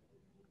Yeah.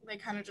 they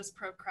kind of just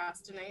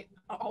procrastinate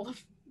all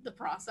of the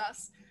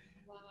process.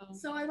 Wow.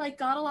 So I like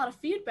got a lot of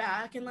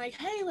feedback and like,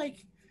 hey,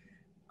 like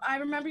I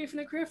remember you from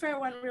the career fair, it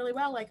went really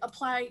well, like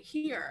apply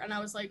here. And I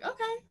was like,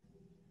 okay.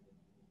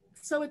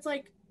 So it's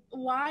like,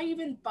 why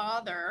even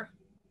bother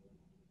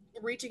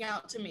reaching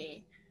out to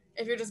me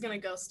if you're just gonna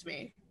ghost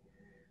me?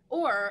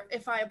 Or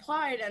if I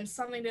applied and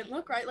something didn't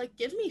look right, like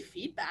give me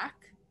feedback.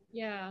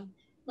 Yeah.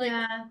 Like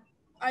Yeah.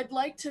 I'd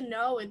like to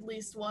know at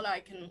least what I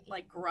can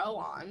like grow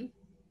on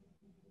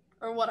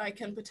or what I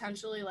can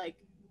potentially like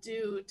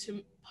do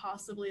to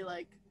possibly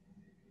like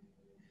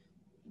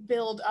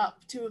build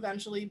up to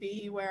eventually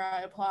be where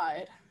I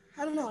applied.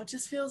 I don't know, it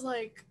just feels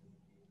like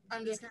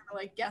I'm just kind of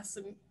like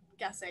guessing.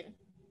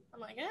 I'm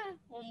like,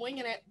 well, I'm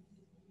winging it.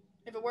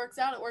 If it works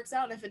out, it works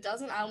out. And if it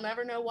doesn't, I'll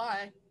never know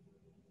why.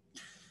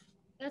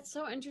 That's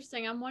so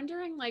interesting. I'm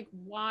wondering like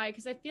why,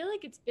 because I feel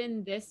like it's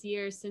been this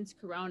year since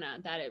Corona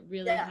that it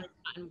really Yeah. has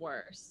gotten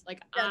worse.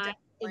 Like Yeah, I did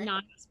definitely.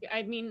 not,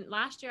 I mean,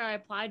 last year I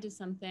applied to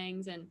some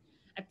things and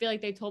I feel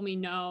like they told me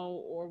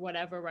no or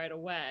whatever right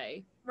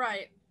away.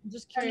 Right. I'm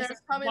just And curious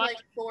there's probably why. like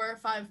 4 or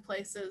 5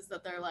 places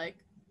that they're like,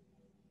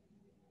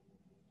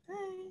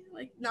 hey,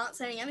 like not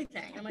saying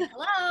anything. I'm like,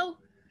 hello,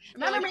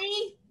 remember like,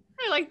 me?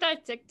 I like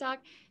that TikTok.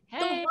 The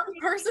Hey, one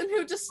person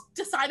who just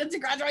decided to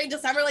graduate in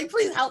December, like,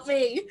 please help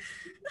me.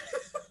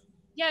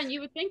 yeah, and you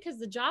would think because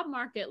the job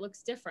market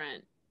looks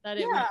different that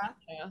it would Yeah.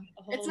 be a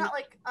It's whole not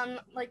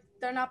like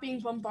they're not being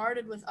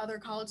bombarded with other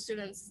college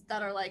students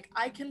that are like,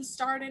 I can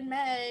start in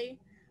May.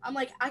 I'm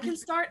like, I can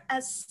start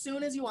as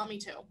soon as you want me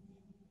to.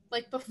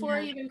 Like before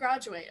I Yeah. even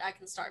graduate, I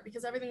can start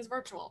because everything's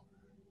virtual.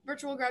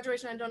 Virtual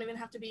graduation, I don't even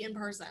have to be in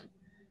person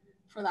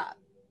for that.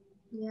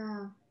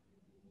 Yeah.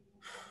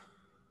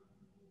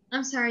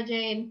 I'm sorry,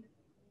 Jade.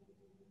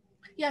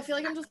 Yeah, I feel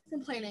like I'm just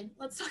complaining.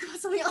 Let's talk about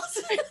something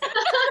else.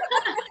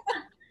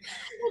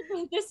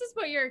 This is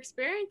what you're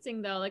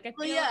experiencing though. Like I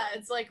Well, feel yeah,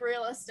 it's like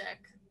realistic.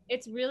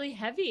 it's really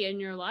heavy in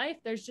your life.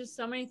 There's just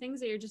so many things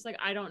that you're just like,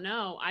 I don't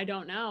know.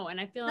 And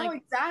I feel No, like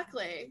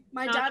exactly.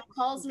 My dad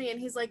calls me and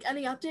he's like,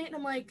 any update? And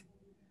I'm like,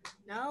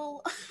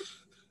 no.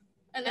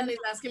 And then he's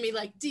asking me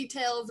like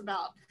details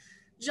about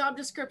job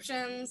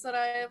descriptions that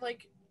I have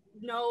like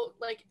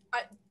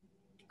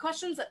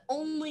questions that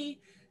only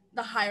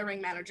the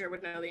hiring manager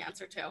would know the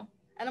answer to.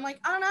 And I'm like,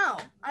 I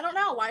don't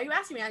know. Why are you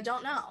asking me? I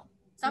don't know.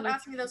 Stop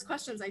asking me those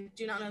questions. I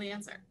do not know the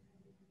answer.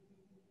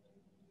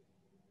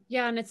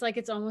 yeah, and it's like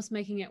it's almost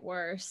making it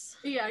worse.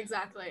 Yeah,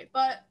 exactly.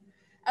 But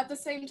at the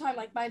same time,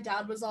 like my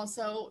dad was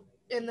also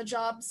in the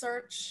job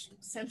search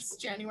since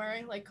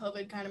January. Like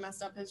COVID kind of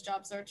messed up his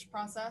job search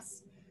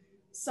process.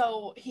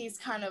 So he was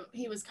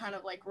kind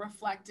of like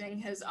reflecting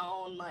his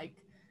own like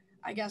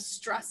I guess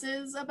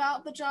stresses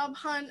about the job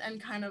hunt and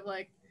kind of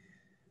like,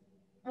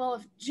 well,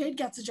 if Jade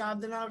gets a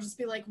job, then that'll just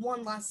be like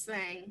one less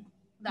thing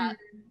that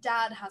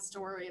dad has to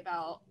worry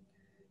about.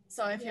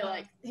 So I feel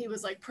like he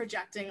was like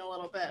projecting a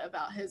little bit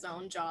about his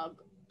own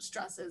job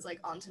stresses like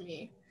onto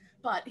me.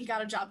 But he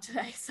got a job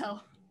today, so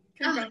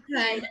good.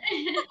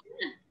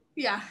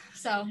 Yeah,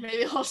 so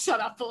maybe I'll shut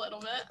up a little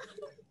bit.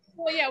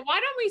 Well, yeah, why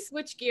don't we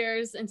switch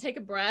gears and take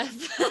a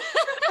breath?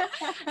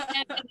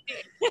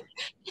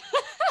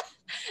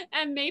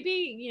 And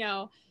maybe, you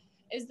know,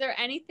 is there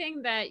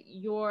anything that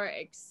you're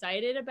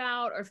excited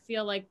about or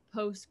feel like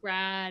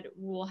post-grad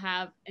will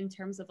have in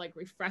terms of like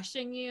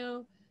refreshing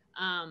you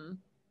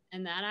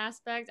in that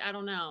aspect? I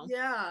don't know.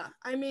 Yeah,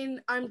 I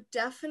mean, I'm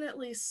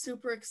definitely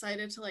super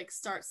excited to like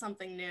start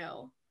something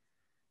new.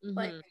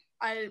 Like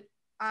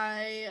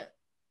I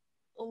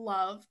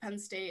love Penn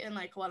State and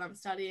like what I'm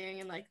studying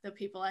and like the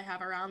people I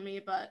have around me,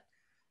 but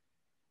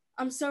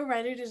I'm so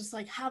ready to just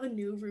like have a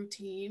new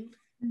routine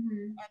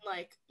and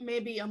like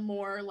maybe a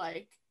more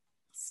like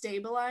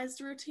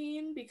stabilized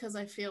routine because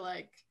I feel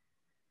like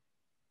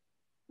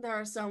there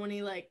are so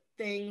many like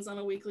things on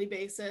a weekly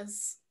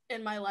basis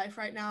in my life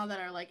right now that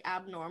are like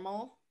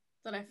abnormal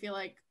that I feel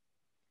like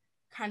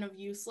kind of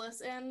useless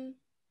in.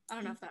 I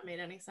don't know if that made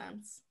any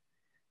sense.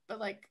 But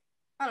like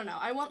I don't know.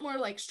 I want more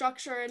like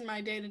structure in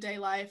my day-to-day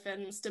life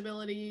and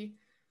stability.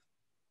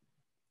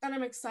 And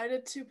I'm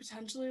excited to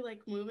potentially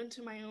like move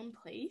into my own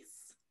place.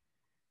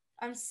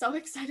 I'm so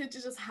excited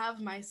to just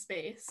have my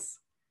space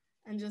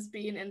and just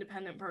be an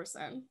independent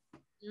person.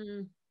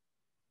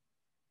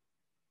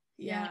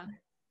 Yeah.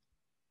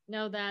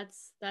 No,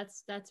 that's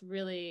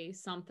really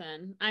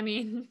something. I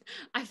mean,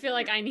 I feel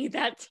like I need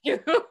that too.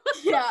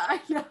 Yeah,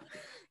 I know.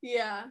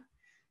 Yeah.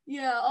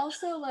 Yeah,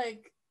 also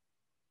like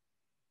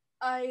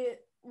I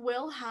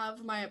will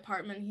have my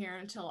apartment here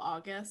until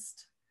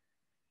August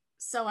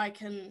so I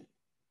can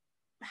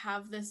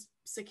have this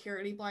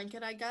security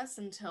blanket, I guess,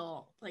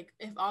 until like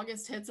if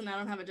August hits and I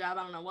don't have a job,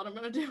 I don't know what I'm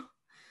gonna do.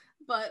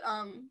 But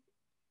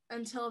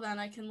until then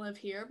I can live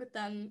here. But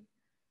then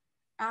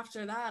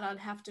after that I'd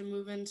have to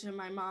move into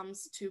my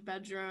mom's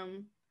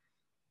 2-bedroom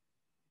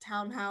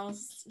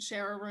townhouse,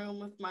 share a room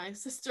with my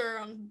sister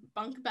on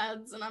bunk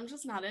beds, and I'm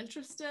just not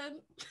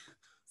interested.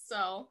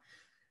 So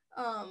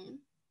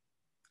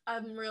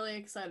I'm really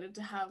excited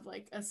to have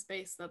like a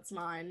space that's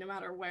mine no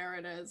matter where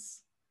it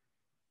is.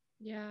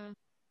 Yeah.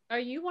 Are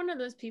you one of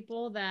those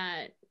people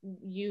that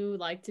you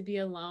like to be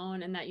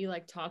alone and that you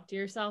like talk to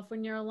yourself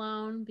when you're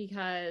alone?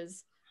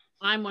 Because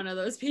I'm one of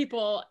those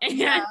people. And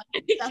yeah,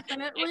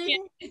 definitely.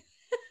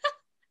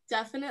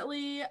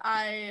 Definitely,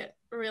 I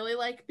really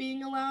like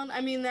being alone.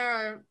 I mean,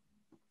 there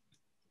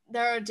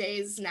are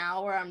days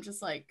now where I'm just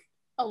like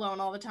alone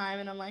all the time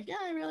and I'm like, yeah,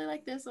 I really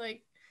like this,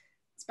 like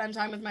spend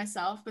time with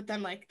myself. But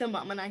then like the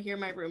moment I hear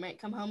my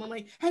roommate come home, I'm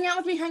like, hang out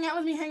with me, hang out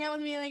with me, hang out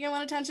with me, like I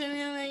want attention.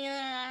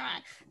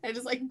 I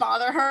just like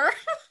bother her.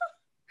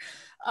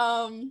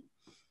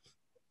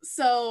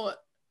 So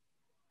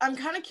I'm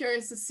kind of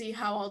curious to see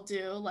how I'll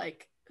do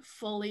like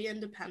fully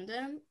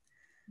independent.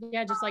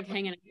 yeah, just like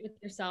hanging out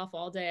with yourself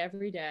all day,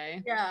 every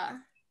day. Yeah.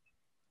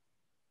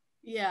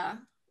 Yeah.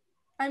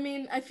 I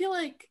mean, I feel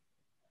like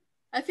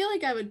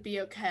I would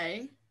be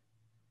okay.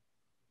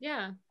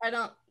 Yeah. I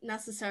don't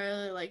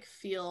necessarily like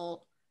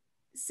feel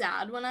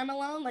sad when I'm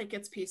alone. Like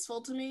it's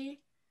peaceful to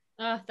me.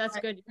 That's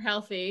good. You're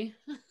healthy.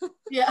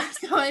 Yeah.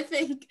 So I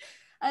think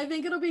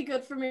it'll be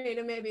good for me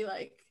to maybe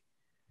like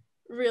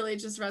really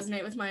just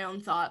resonate with my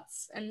own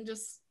thoughts and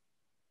just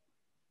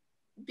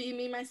be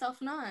me,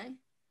 myself, and I.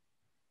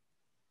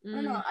 I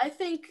don't know.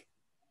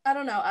 I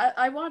don't know.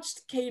 I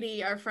watched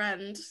Katie, our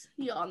friend.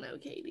 You all know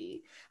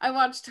Katie. I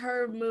watched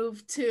her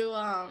move to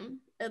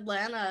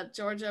Atlanta,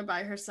 Georgia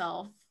by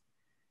herself.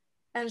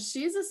 And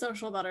she's a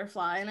social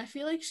butterfly, and I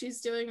feel like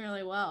she's doing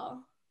really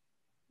well.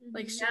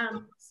 Like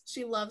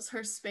she loves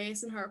her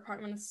space, and her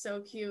apartment is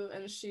so cute,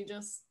 and she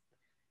just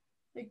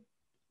like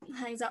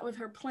hangs out with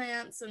her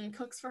plants and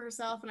cooks for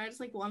herself, and I just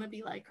like want to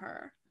be like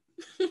her.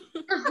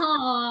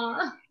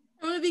 Aww.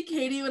 I want to be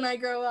Katie when I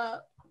grow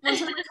up. One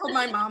time I told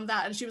my mom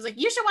that, and she was like,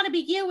 "You should want to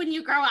be you when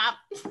you grow up."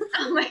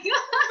 Oh my god.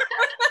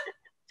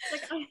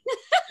 Like, I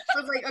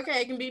was like, "Okay,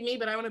 I can be me,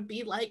 but I want to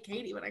be like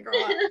Katie when I grow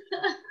up."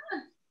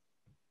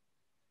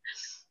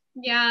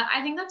 Yeah,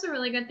 I think that's a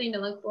really good thing to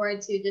look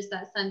forward to, just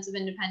that sense of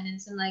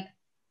independence and like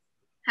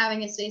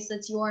having a space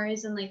that's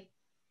yours and like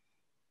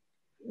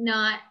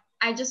not.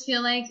 I just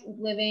feel like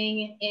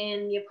living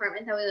in the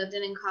apartment that we lived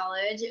in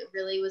college, it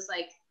really was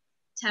like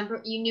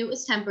you knew it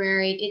was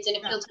temporary. It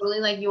didn't feel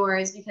totally like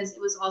yours because it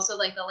was also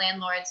like the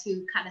landlords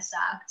who kind of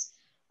sucked.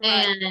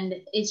 Right. And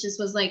it just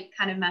was like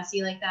kind of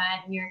messy like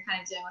that. And you're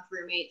kind of dealing with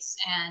roommates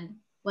and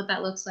what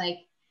that looks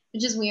like,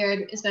 which is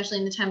weird, especially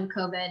in the time of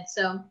COVID.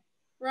 So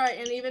right.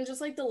 And even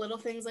just like the little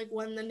things, like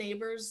when the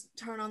neighbors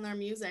turn on their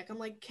music, I'm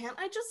like, can't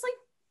I just like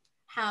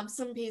have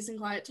some peace and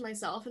quiet to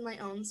myself in my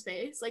own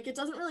space? Like it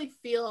doesn't really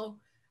feel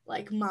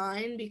like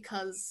mine,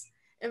 because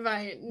if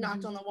I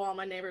knocked on the wall,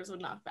 my neighbors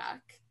would knock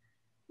back.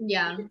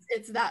 Yeah.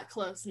 It's that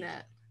close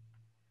knit.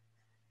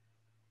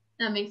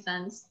 That makes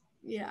sense.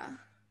 Yeah.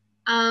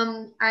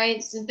 All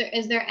right. So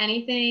is there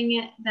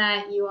anything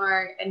that you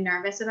are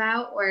nervous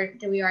about, or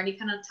did we already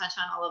kind of touch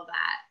on all of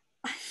that?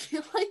 I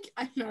feel like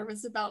I'm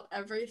nervous about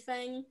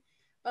everything,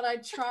 but I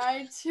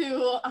try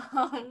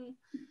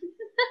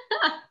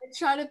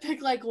to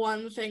pick like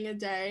one thing a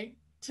day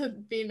to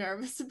be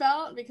nervous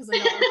about, because I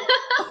don't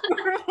want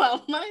to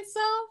overwhelm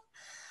myself.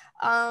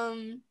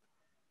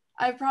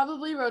 I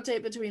probably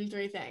rotate between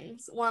 3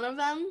 things. One of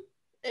them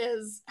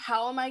is,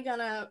 how am I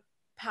gonna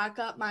pack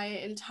up my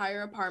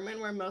entire apartment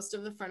where most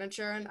of the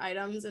furniture and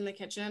items in the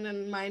kitchen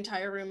and my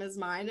entire room is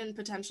mine, and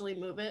potentially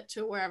move it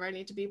to wherever I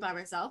need to be by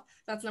myself?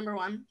 That's number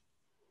 1.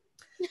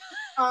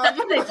 That's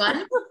a big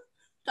one.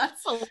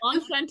 That's a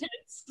long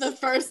sentence. The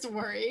first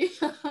worry.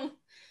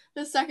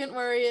 The second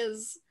worry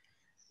is,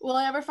 will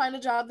I ever find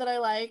a job that I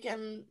like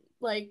and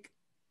like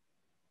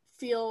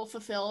feel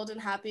fulfilled and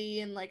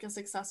happy and like a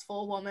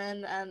successful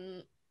woman,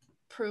 and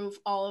prove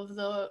all of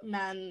the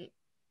men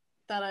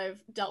that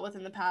I've dealt with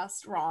in the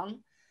past wrong?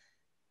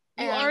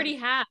 You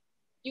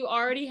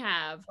already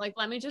have. Like,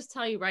 let me just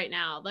tell you right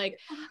now, like,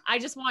 I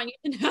just want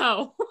you to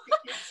know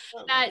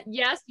that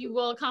yes, you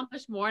will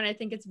accomplish more, and I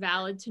think it's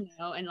valid to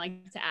know and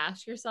like to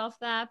ask yourself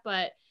that,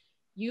 but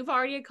you've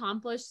already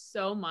accomplished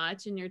so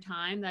much in your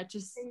time that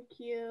just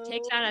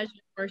take that as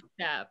your first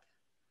step.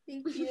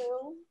 Thank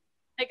you.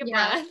 Take a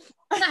breath.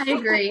 I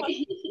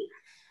agree.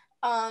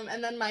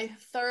 And then my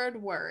third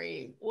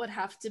worry would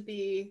have to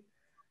be,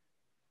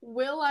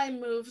 will I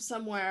move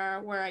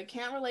somewhere where I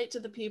can't relate to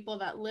the people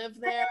that live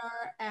there,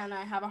 and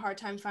I have a hard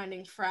time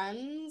finding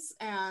friends,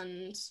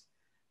 and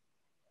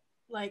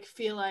like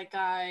feel like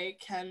I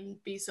can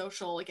be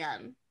social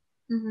again?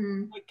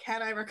 Like,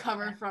 can I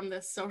recover from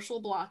this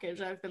social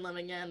blockage I've been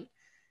living in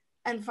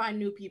and find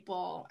new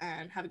people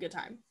and have a good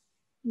time?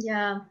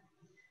 Yeah.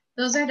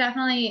 Those are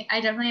definitely,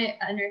 I definitely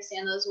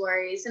understand those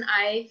worries. And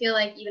I feel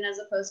like even as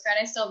a post-grad,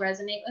 I still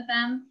resonate with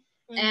them.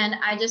 And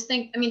I just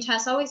think, I mean,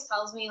 Tess always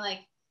tells me like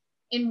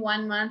in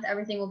 1 month,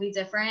 everything will be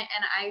different.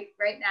 And I,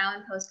 right now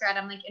in post-grad,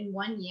 I'm like in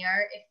 1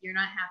 year, if you're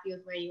not happy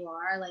with where you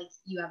are, like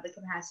you have the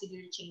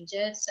capacity to change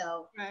it.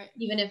 So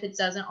even if it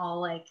doesn't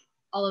all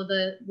of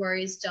the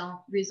worries don't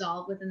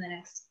resolve within the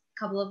next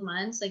couple of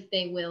months, like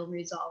they will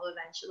resolve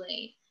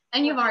eventually.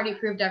 And you've already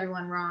proved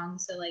everyone wrong.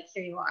 So like,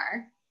 here you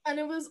are. And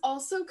it was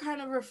also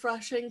kind of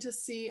refreshing to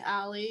see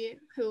Allie,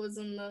 who was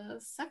in the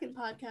second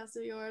podcast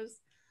of yours.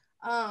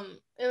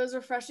 It was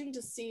refreshing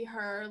to see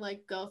her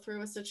like go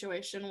through a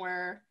situation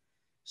where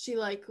she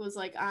like was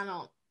like, I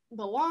don't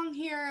belong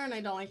here and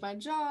I don't like my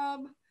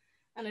job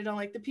and I don't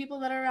like the people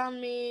that are around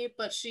me,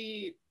 but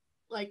she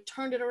like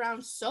turned it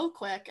around so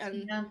quick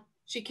and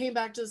she came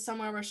back to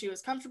somewhere where she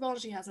was comfortable and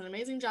she has an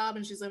amazing job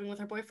and she's living with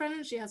her boyfriend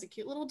and she has a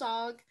cute little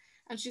dog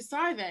and she's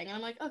thriving. And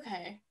I'm like,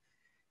 okay,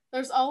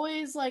 there's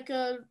always a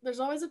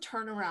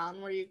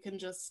turnaround where you can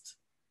just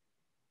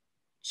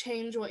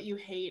change what you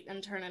hate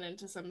and turn it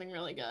into something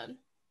really good.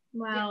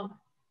 Wow.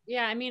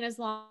 Yeah, I mean, as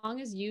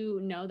long as you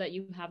know that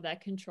you have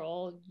that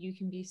control, you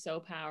can be so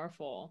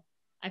powerful.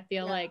 I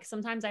feel like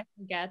sometimes I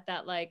forget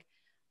that like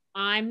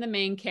I'm the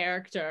main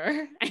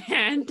character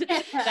and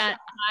that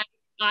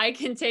I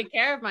can take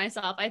care of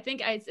myself. I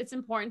think it's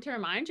important to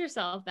remind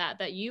yourself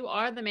that you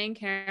are the main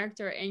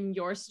character in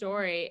your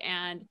story.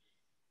 And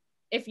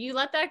if you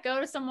let that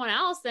go to someone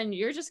else, then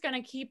you're just going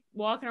to keep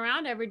walking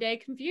around every day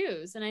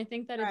confused. And I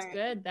think that it's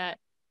good that,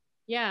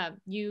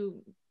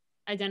 you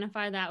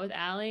identify that with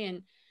Allie.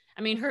 And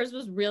I mean, hers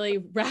was really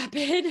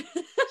rapid.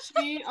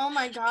 Oh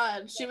my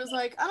God. She was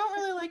like, I don't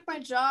really like my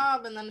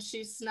job. And then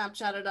she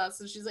Snapchatted us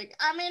and she's like,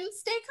 I'm in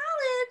state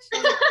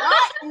college.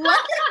 Like,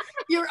 what?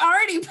 You're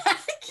already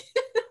back?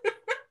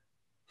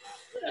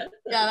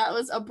 Yeah, that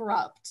was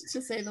abrupt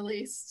to say the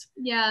least.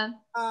 Yeah.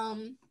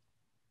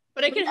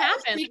 But it can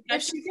happen.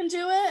 If she can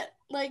do it,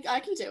 like I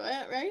can do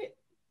it, right?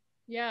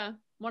 Yeah,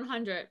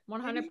 100%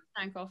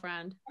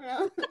 girlfriend.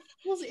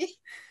 We'll see.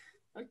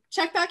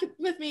 Check back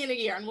with me in a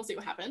year and we'll see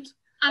what happened.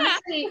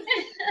 Honestly,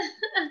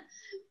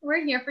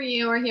 we're here for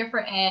you. We're here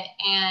for it.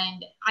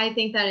 And I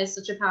think that is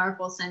such a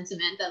powerful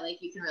sentiment that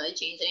like you can really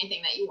change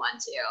anything that you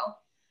want to.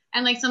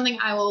 And like something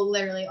I will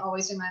literally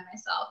always remind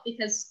myself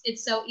because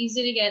it's so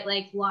easy to get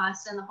like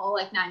lost in the whole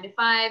like 9 to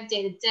 5,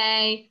 day to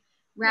day,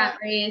 rat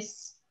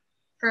race,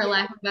 for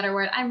lack of a better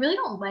word. I really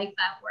don't like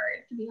that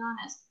word, to be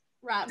honest.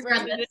 Rat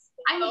race.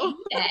 I hate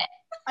it.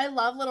 I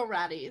love little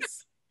ratties.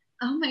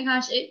 Oh my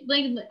gosh, it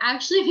like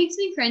actually makes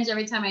me cringe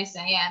every time I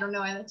say it. I don't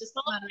know. I just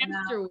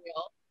hamster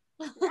wheel.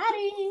 Ratty.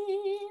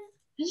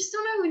 I just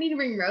don't know if we need to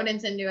bring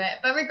rodents into it.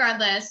 But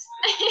regardless.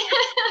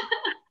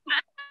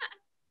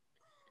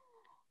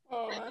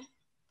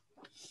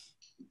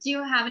 Do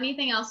you have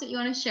anything else that you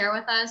want to share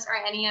with us or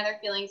any other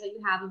feelings that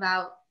you have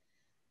about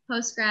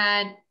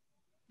post-grad,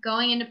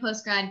 going into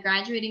post-grad,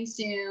 graduating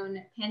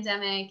soon,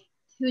 pandemic,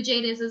 who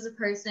Jade is as a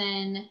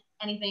person,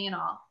 anything at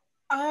all?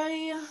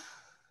 I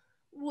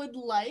would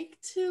like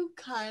to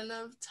kind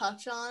of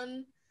touch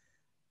on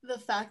the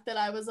fact that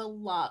I was a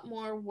lot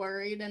more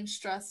worried and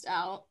stressed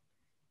out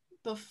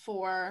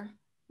before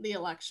the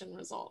election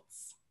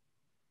results.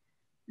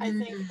 I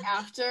think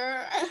after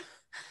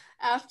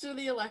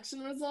the election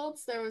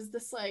results, there was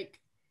this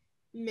like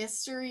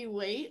mystery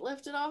weight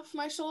lifted off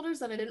my shoulders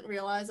that I didn't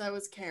realize I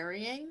was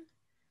carrying.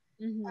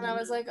 Mm-hmm. And I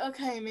was like,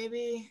 okay,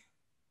 maybe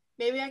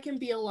I can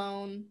be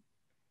alone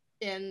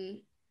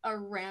in a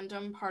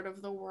random part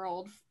of the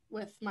world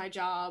with my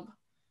job.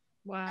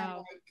 Wow. And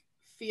like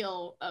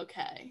feel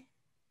okay.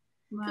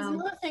 Because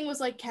another thing was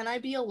like, can I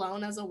be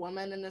alone as a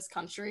woman in this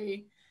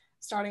country,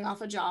 starting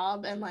off a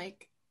job and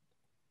like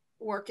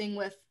working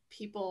with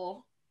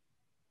people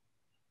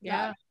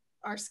that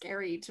are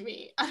scary to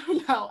me? I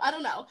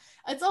don't know.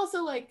 It's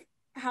also like,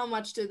 how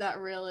much did that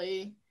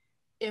really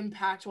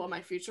impact what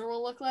my future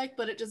will look like?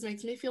 But it just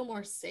makes me feel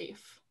more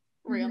safe,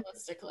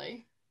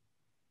 realistically.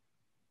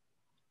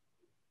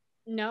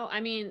 No, I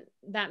mean,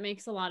 that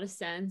makes a lot of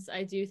sense.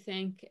 I do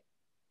think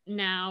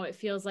now it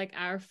feels like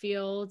our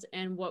field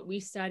and what we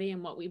study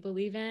and what we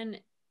believe in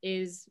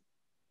is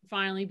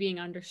finally being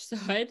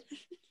understood.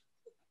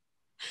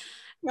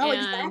 No,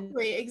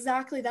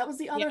 exactly. That was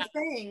the other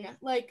thing.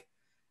 Like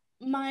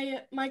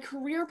my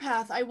career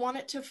path, I want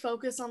it to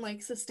focus on like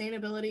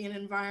sustainability and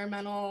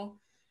environmental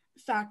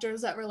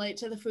factors that relate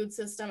to the food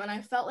system, and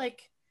I felt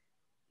like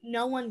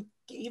no one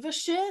gave a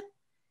shit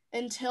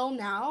until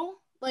now.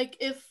 Like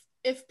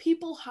if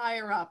people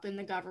higher up in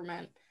the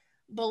government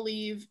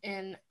believe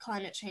in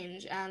climate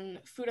change and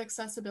food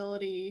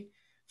accessibility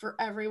for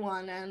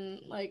everyone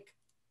and like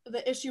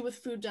the issue with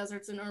food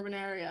deserts in urban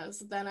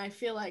areas, then I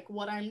feel like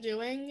what I'm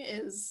doing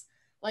is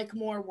like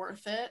more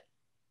worth it.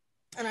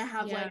 And I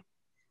have like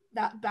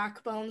that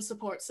backbone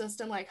support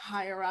system like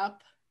higher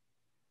up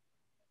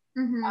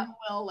that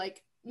will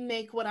like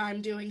make what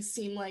I'm doing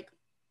seem like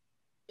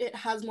it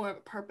has more of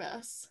a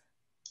purpose.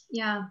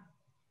 Yeah.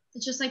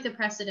 It's just like the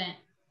precedent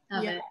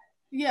of it.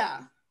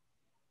 Yeah.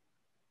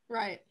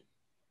 Right.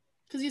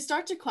 Because you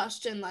start to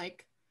question,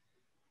 like,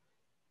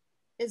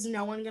 is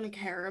no one going to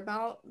care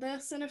about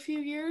this in a few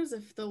years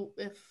if the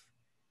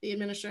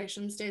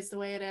administration stays the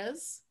way it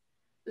is?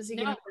 Is he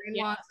going to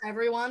brainwash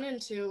everyone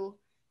into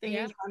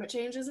thinking climate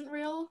change isn't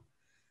real?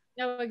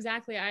 No,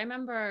 exactly. I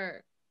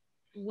remember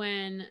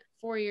when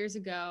 4 years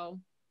ago,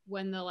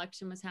 when the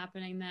election was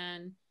happening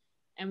then,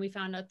 and we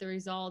found out the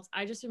results,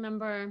 I just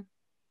remember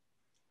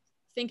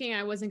thinking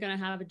I wasn't going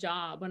to have a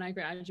job when I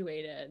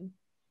graduated.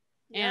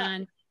 Yeah.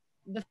 And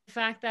the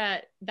fact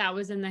that that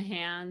was in the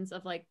hands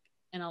of like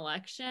an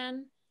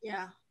election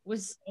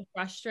was so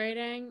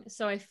frustrating.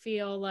 So I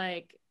feel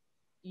like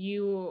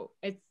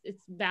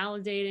it's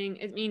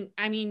validating.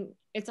 I mean,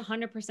 it's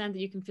 100% that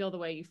you can feel the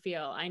way you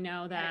feel. I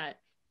know that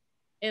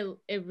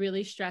it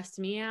really stressed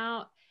me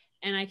out.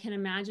 And I can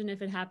imagine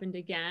if it happened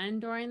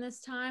again during this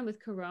time with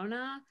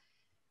Corona,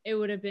 it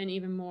would have been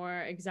even more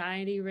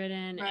anxiety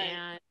ridden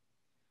and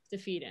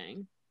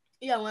defeating.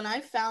 Yeah, when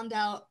I found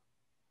out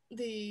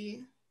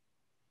the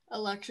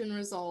election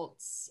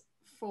results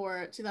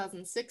for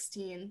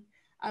 2016,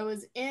 I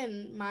was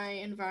in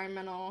my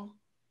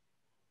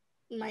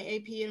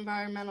AP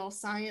environmental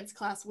science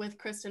class with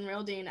Kristen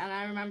Rildine, and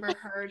I remember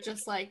her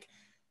just like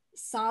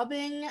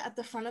sobbing at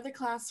the front of the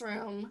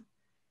classroom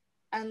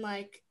and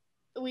like,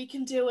 we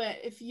can do it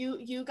if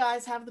you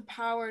guys have the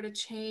power to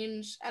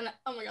change. And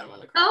oh my god, I'm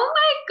gonna cry. Oh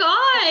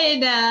my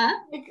god,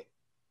 like,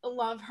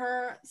 love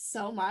her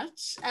so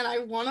much, and I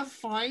want to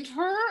find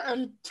her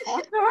and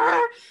talk to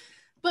her.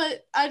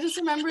 But I just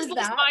remember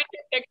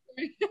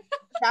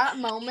that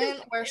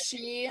moment where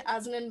she,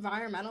 as an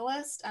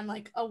environmentalist and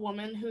like a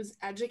woman who's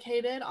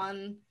educated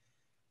on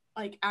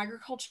like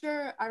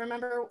agriculture, I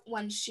remember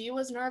when she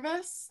was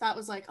nervous, that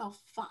was like, oh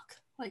fuck,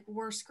 like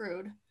we're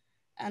screwed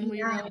and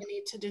we really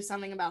need to do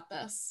something about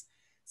this.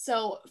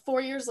 So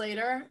 4 years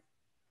later,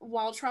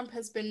 while Trump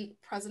has been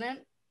president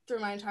through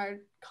my entire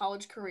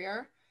college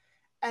career,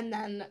 and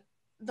then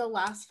the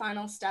last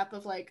final step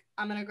of like,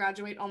 I'm gonna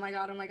graduate, oh my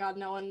god,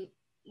 no one,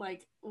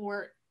 like,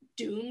 we're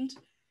doomed,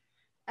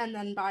 and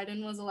then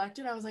Biden was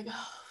elected, I was like,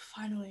 oh,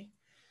 finally,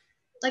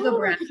 like a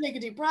breath. I can take a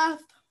deep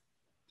breath,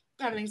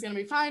 everything's gonna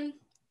be fine.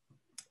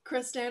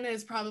 Kristen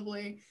is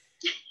probably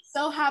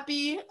so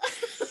happy.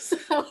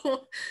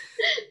 So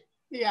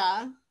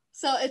yeah,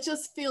 so it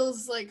just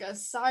feels like a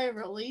sigh of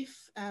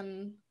relief.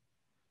 And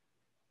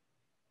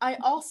I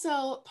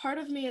also, part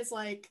of me is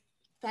like,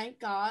 thank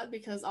God,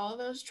 because all of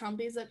those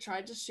Trumpies that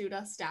tried to shoot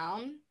us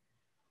down,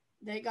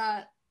 they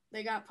got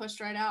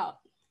pushed right out.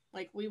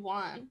 Like, we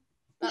won.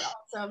 That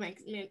also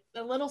makes me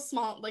a little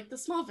small, like the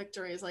small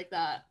victories like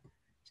that,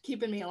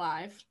 keeping me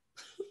alive.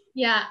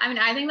 Yeah, I mean,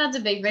 I think that's a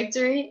big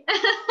victory.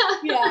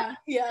 yeah,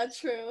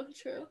 true.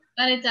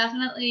 But it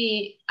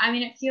definitely, I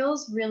mean, it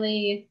feels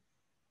really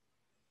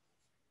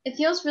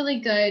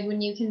good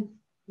when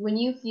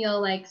you feel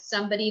like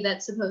somebody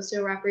that's supposed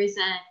to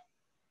represent,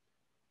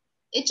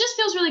 it just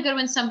feels really good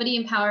when somebody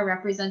in power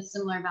represents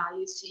similar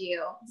values to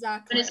you.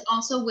 Exactly. But is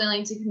also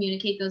willing to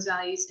communicate those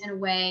values in a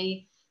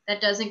way that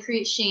doesn't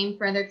create shame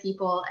for other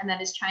people, and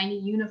that is trying to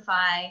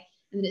unify,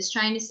 and that is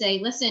trying to say,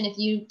 listen, if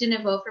you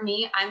didn't vote for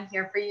me, I'm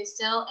here for you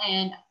still,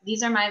 and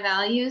these are my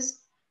values,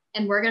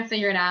 and we're going to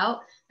figure it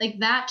out. Like,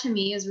 that to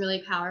me is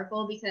really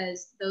powerful,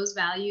 because those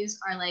values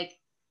are like,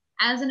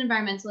 as an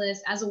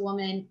environmentalist, as a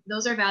woman,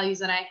 those are values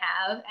that I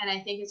have. And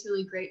I think it's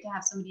really great to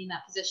have somebody in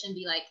that position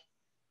be like,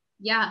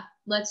 yeah,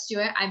 let's do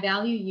it. I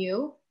value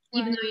you,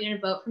 even though you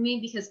didn't vote for me,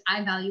 because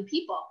I value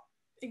people.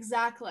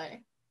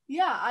 Exactly.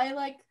 Yeah,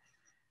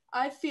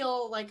 I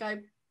feel like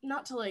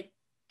not to like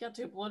get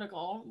too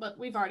political, but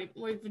we've done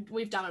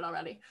it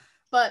already.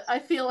 But I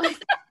feel like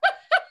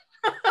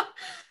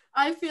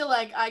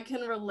I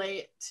can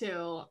relate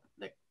to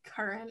the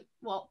current,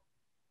 well,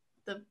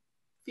 the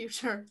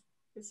future.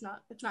 It's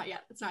not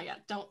yet.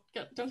 Don't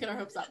get our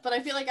hopes up. But I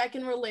feel like I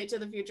can relate to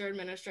the future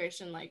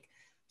administration like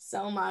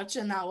so much,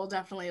 and that will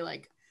definitely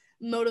like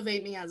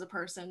motivate me as a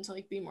person to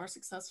like be more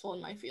successful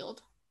in my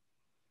field.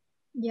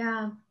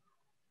 Yeah,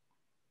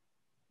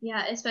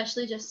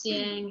 especially just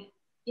seeing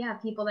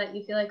people that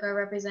you feel like are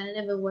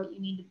representative of what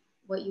you need,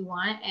 what you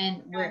want,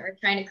 and we're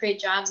trying to create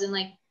jobs in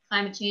like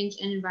climate change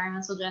and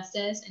environmental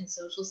justice and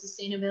social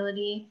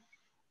sustainability.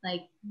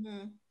 Like,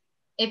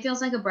 it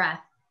feels like a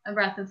breath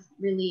of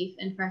relief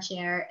and fresh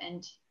air,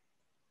 and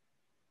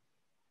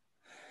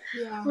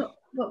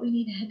what we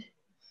needed.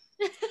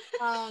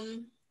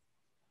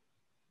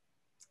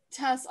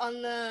 Tess,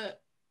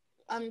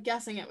 I'm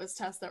guessing it was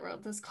Tess that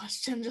wrote this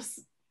question just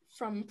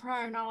from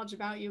prior knowledge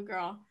about you,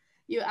 girl.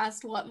 You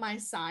asked what my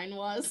sign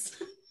was.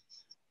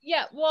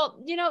 Yeah,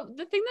 well,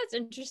 the thing that's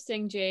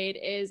interesting, Jade,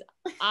 is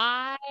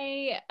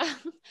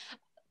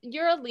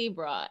you're a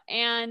Libra,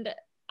 and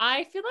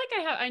I feel like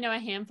I know a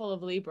handful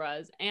of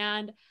Libras,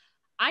 and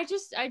I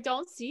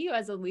don't see you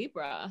as a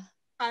Libra.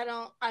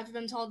 I've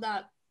been told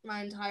that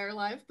my entire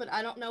life, but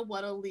I don't know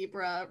what a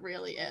Libra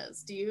really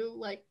is. Do you,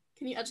 like,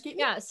 can you educate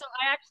me? Yeah, so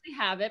I actually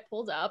have it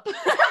pulled up.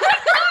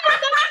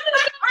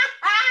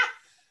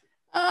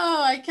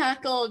 Oh, I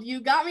cackled.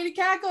 You got me to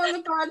cackle on the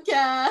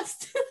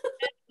podcast.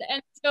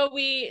 And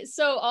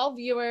So all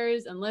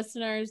viewers and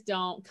listeners,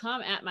 don't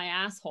come at my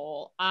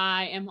asshole.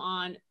 I am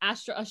on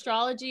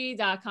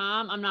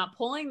astrology.com. I'm not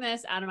pulling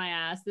this out of my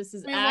ass. This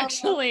is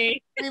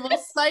actually we will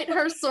cite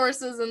her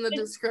sources in the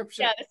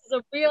description. Yeah, this is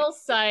a real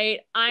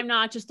site. I'm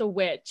not just a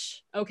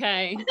witch,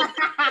 okay?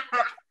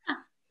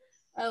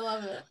 I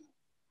love it.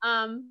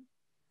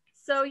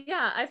 So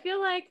yeah, I feel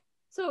like,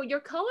 so your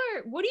color,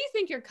 what do you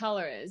think your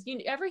color is? You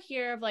ever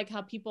hear of like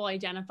how people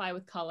identify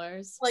with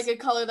colors? Like a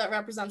color that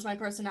represents my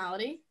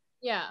personality?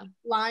 Yeah.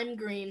 Lime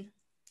green.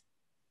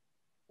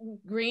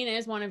 Green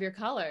is one of your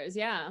colors,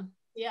 yeah.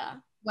 Yeah.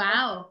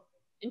 Wow.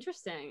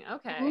 Interesting.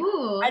 Okay.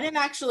 Ooh. I didn't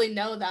actually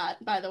know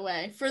that, by the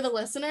way. For the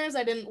listeners,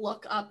 I didn't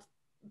look up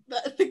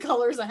the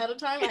colors ahead of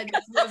time. I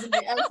just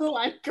resonate as the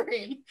lime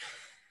green.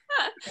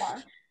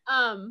 Yeah.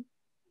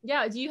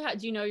 Yeah, do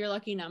you know your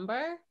lucky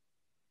number?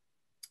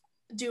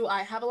 Do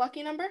I have a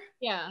lucky number?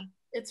 Yeah.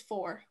 It's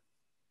 4.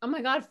 Oh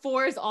my God,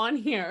 4 is on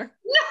here.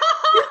 No!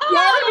 You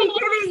gotta be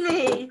kidding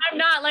me. I'm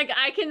not, like,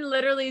 I can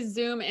literally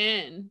zoom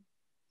in.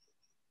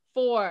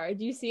 4.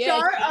 Do you see it?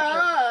 Shut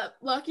up.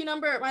 Lucky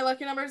number. My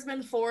lucky number has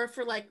been 4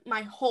 for like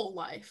my whole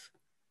life.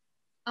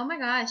 Oh my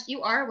gosh,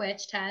 you are a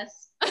witch,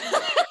 Tess.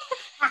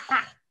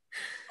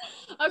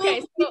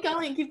 Okay,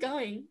 keep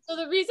going. So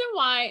the reason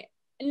why,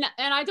 and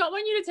I don't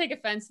want you to take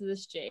offense to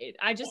this, Jade.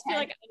 I just feel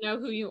like I know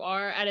who you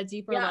are at a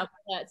deeper level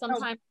that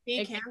sometimes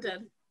be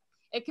candid.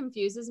 It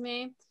confuses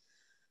me.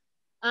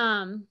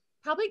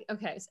 Probably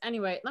okay. So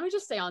anyway, let me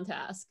just stay on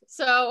task.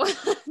 So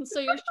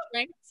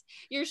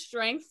your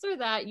strengths are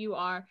that you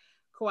are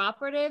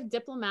cooperative,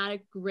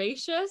 diplomatic,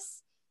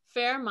 gracious,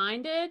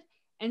 fair-minded,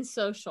 and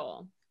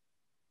social.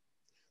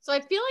 So I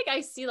feel like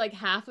I see like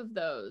half of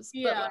those,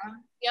 but like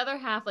the other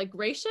half, like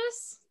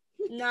gracious.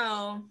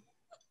 No,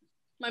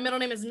 my middle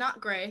name is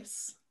not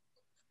Grace,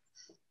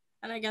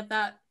 and I get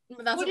that.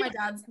 That's what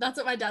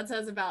my dad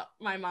says about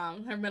my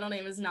mom. Her middle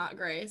name is not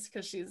Grace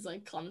because she's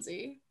like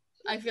clumsy.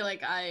 I feel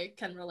like I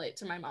can relate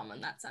to my mom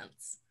in that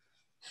sense.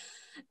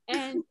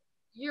 And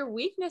your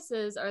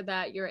weaknesses are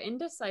that you're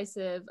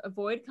indecisive,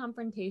 avoid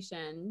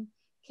confrontation,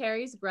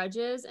 carries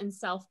grudges, and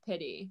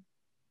self-pity.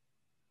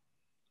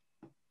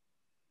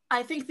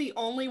 I think the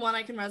only one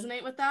I can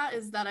resonate with that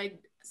is that I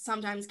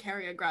sometimes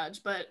carry a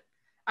grudge, but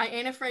I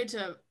ain't afraid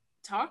to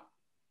talk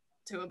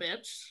to a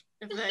bitch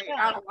if they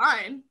out of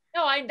line.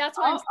 No, that's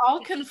why I'll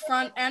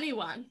confront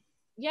anyone.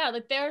 Yeah,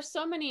 like there are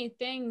so many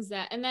things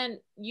that, and then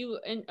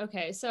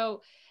okay,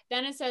 so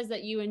then it says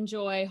that you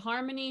enjoy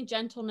harmony,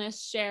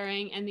 gentleness,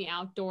 sharing, and the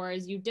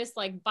outdoors. You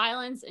dislike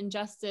violence,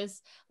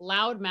 injustice,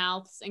 loud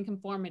mouths, and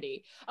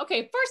conformity.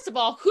 Okay, first of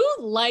all, who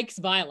likes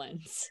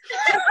violence?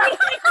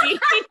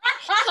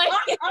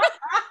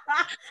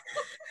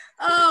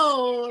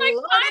 Oh, like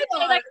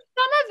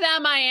some of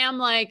them I am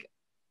like,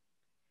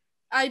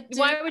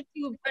 why would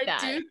you do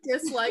that? I do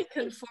dislike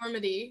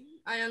conformity.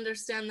 I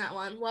understand that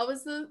one. What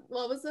was the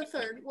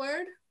third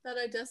word that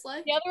I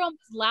dislike? The other one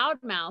was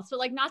loudmouth. So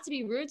like, not to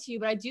be rude to you,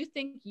 but I do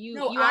think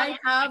I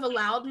have a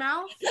loud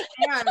mouth.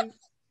 And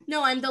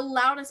no, I'm the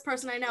loudest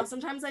person I know.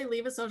 Sometimes I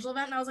leave a social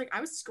event and I was like,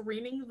 I was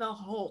screaming the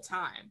whole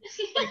time.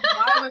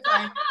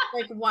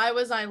 Like, why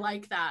was I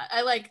like that?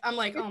 I'm like, oh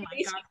my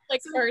God.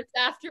 Like hurts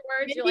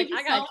afterwards. You're like,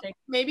 I gotta take.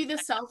 Maybe the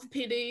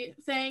self-pity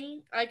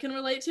thing I can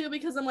relate to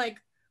because I'm like,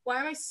 why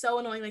am I so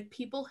annoying? Like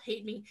people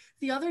hate me.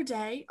 The other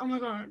day, oh my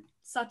God,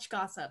 such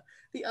gossip.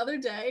 The other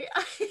day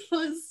I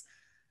was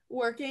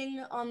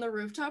working on the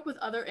rooftop with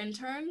other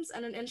interns,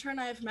 and an intern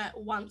I've met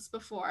once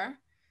before,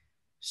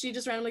 she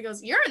just randomly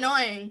goes, "You're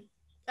annoying."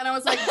 And I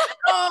was like,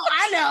 oh,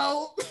 I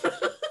know.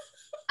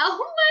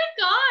 Oh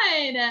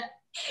my God.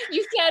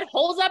 You said,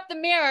 "Holds up the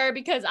mirror,"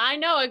 because I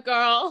know it,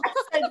 girl. I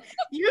said,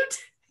 you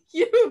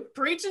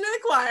preaching to the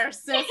choir,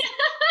 sis.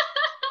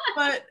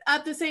 But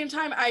at the same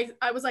time,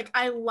 I was like,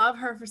 I love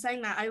her for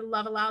saying that. I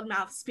love a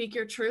loudmouth. Speak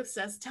your truth,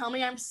 sis. Tell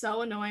me I'm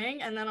so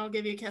annoying, and then I'll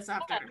give you a kiss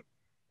after.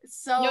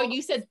 So no,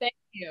 you said thank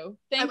you.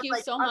 Thank you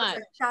so much.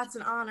 Like, that's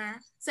an honor.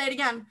 Say it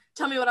again.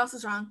 Tell me what else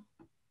is wrong.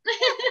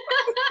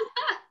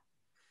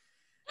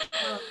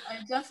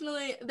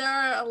 There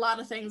are a lot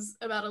of things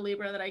about a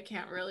Libra that I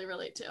can't really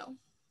relate to.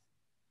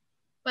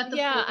 But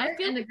the I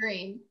feel and the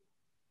green.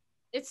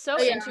 It's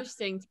so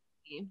interesting to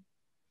me.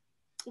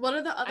 What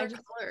are the other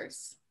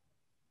colors?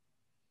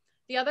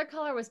 The other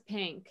color was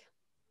pink.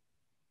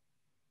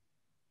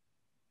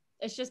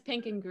 It's just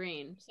pink and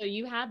green. So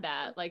you had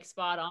that like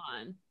spot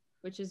on,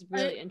 which is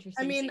really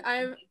interesting. I mean,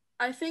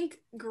 I think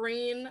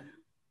green,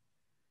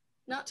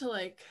 not to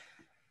like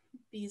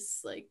be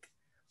like,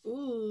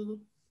 ooh,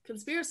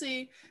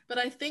 conspiracy, but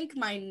I think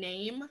my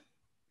name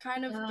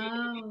kind of gave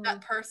me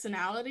that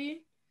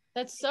personality.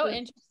 That's so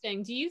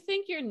interesting. Do you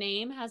think your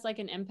name has like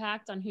an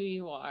impact on who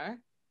you are?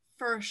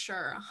 For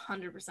sure,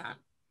 100%.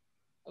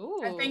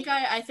 Ooh.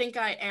 I think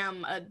I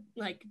am a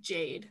like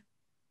jade.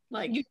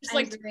 Like you just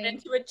like turn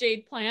into a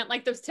jade plant,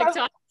 like those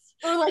TikToks.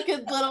 Or like a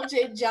little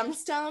jade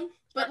gemstone.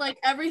 But like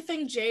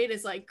everything jade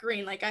is like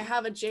green. Like I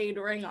have a jade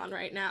ring on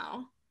right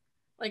now.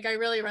 Like I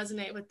really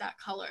resonate with that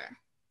color.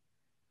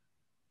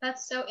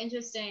 That's so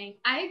interesting.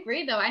 I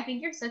agree though. I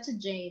think you're such a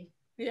jade.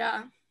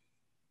 Yeah.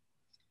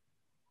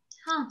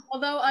 Huh.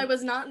 Although I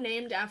was not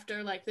named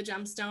after like the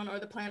gemstone or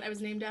the plant, I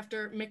was named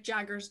after Mick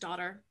Jagger's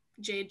daughter,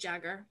 Jade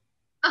Jagger.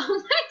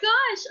 Oh my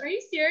gosh, are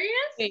you serious?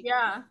 Wait,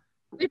 Yeah.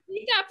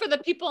 repeat that for the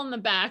people in the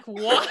back.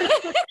 What?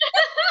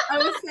 I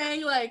was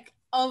saying, like,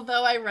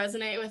 although I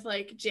resonate with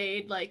like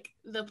jade, like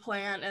the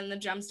plant and the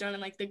gemstone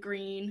and like the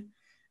green,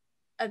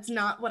 it's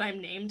not what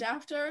I'm named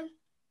after.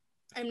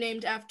 I'm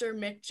named after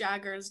Mick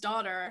Jagger's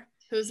daughter,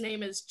 whose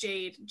name is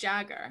Jade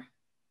Jagger.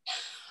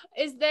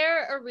 Is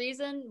there a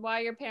reason why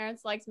your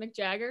parents likes Mick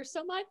Jagger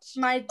so much?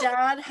 My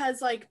dad has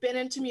like been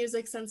into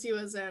music since he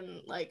was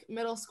in like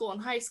middle school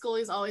and high school.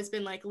 He's always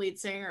been like lead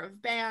singer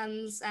of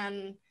bands,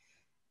 and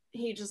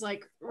he just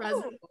like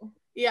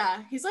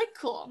yeah, he's like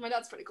cool. My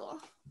dad's pretty cool.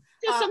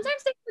 So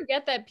sometimes they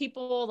forget that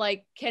people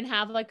like can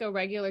have like a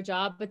regular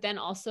job, but then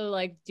also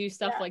like do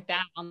stuff like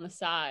that on the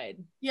side.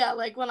 Yeah,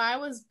 like when I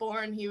was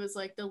born, he was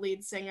like the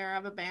lead singer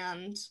of a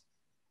band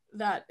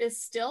that is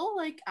still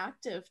like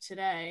active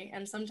today,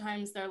 and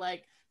sometimes they're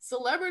like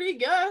celebrity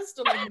guest,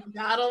 and like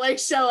that'll like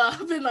show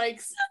up and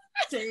like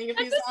sing a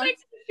few songs.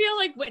 Makes me feel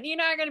like Whitney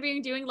and I are gonna be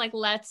doing like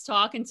Let's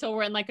Talk until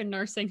we're in like a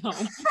nursing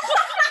home.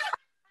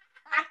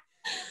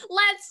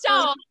 Let's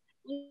talk.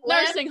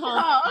 Nursing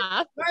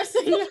home.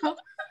 Nursing home.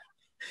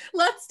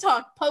 Let's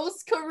talk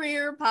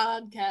post-career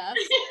podcast.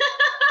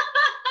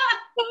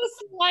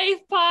 Post-life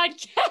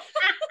podcast.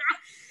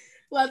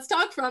 Let's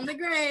talk from the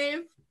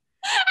grave.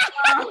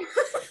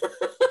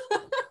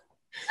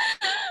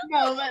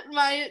 No, but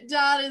my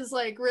dad is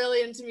like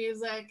really into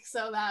music,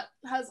 so that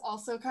has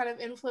also kind of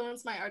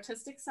influenced my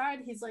artistic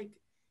side. He's like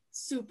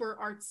super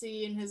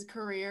artsy, and his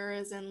career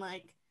is in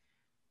like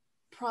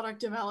product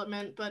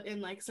development, but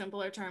in like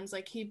simpler terms,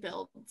 like he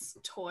builds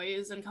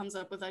toys and comes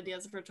up with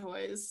ideas for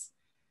toys.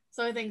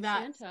 So I think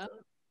that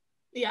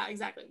yeah,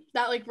 exactly,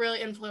 that like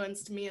really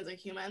influenced me as a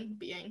human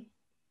being,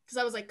 because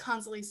I was like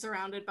constantly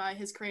surrounded by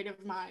his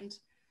creative mind.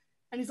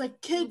 And he's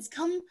like, kids,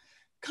 come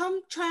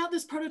try out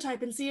this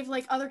prototype and see if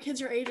like other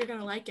kids your age are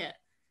gonna like it.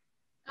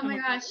 Oh my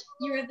gosh,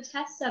 you were the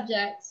test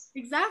subjects.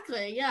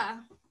 Exactly, yeah.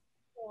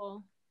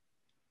 Cool.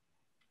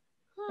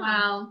 Huh.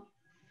 Wow.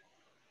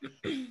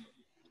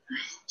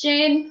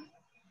 Jade,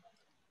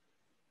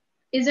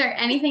 is there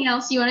anything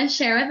else you want to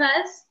share with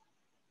us?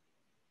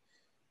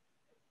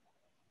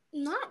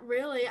 Not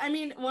really. I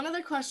mean, one of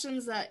the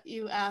questions that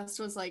you asked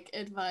was like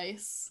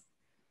advice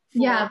for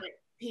like,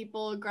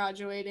 people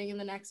graduating in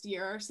the next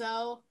year or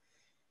so.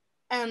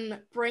 And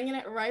bringing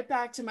it right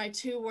back to my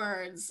 2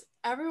 words,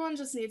 everyone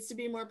just needs to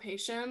be more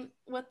patient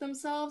with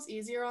themselves,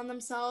 easier on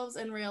themselves,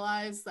 and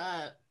realize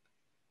that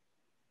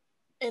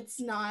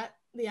it's not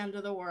the end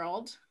of the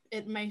world.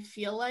 It may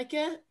feel like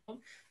it,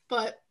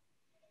 but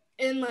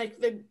in like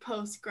the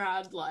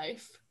post-grad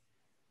life,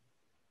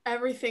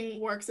 everything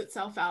works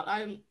itself out.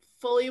 I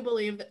fully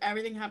believe that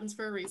everything happens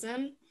for a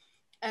reason,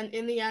 and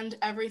in the end,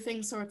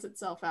 everything sorts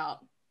itself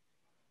out.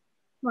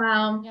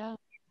 Wow. Yeah.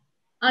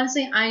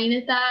 Honestly, I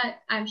needed that.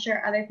 I'm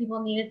sure other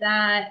people needed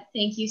that.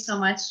 Thank you so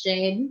much,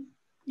 Jade.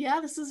 Yeah,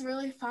 this was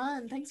really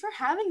fun. Thanks for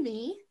having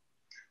me.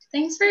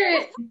 Thanks for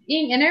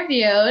being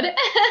interviewed.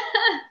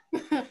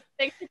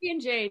 Thanks for being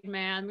Jade,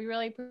 man. We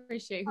really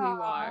appreciate who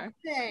you are.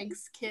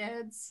 Thanks,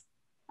 kids.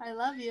 I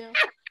love you.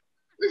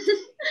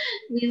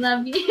 We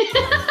love you.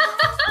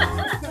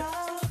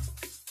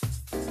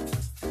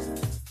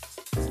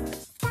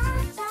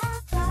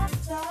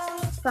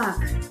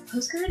 Fuck.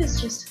 Post-grad is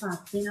just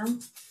fuck, you know?